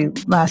especially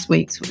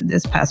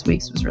this past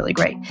week's was really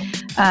great.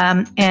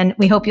 And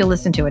we hope you'll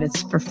listen to it.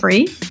 It's for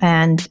free,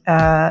 and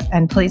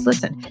please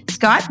listen.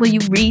 Scott, will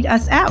you read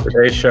us out?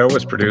 Today's show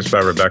was produced by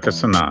Rebecca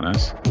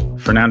Sananas.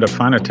 Fernando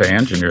Fanate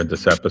engineered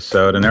this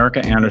episode, and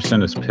Erica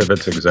Anderson is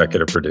Pivot's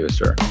executive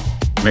producer.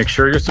 Make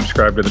sure you're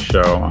subscribed to the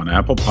show on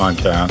Apple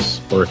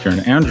Podcasts, or if you're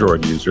an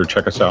Android user,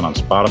 check us out on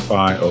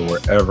Spotify or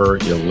wherever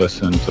you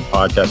listen to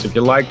podcasts. If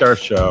you liked our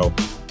show,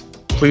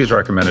 please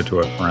recommend it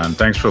to a friend.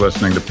 Thanks for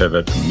listening to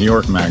Pivot from New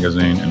York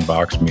Magazine and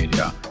Vox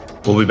Media.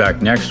 We'll be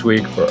back next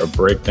week for a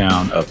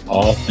breakdown of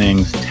all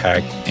things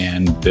tech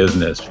and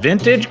business.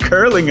 Vintage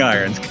curling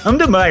irons. Come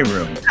to my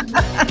room.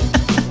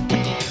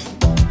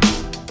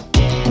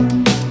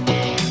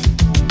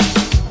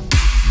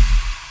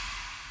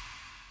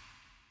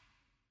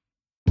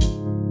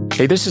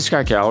 Hey, this is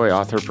Scott Galloway,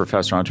 author,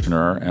 professor,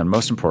 entrepreneur, and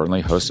most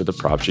importantly, host of the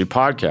Prop G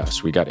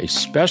podcast. We got a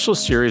special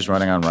series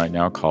running on right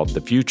now called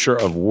The Future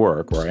of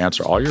Work, where I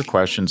answer all your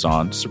questions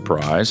on,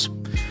 surprise,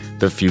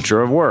 the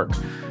future of work.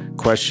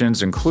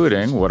 Questions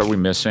including, what are we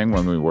missing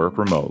when we work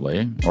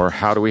remotely? Or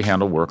how do we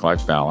handle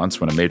work-life balance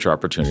when a major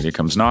opportunity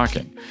comes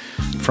knocking?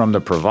 From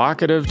the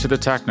provocative to the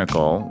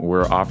technical,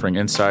 we're offering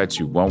insights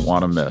you won't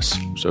want to miss.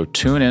 So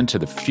tune in to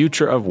The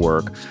Future of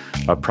Work,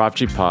 a Prop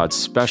G Pod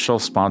special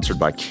sponsored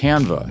by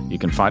Canva. You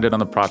can find it on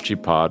the Prop G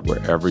Pod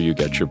wherever you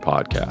get your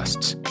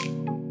podcasts.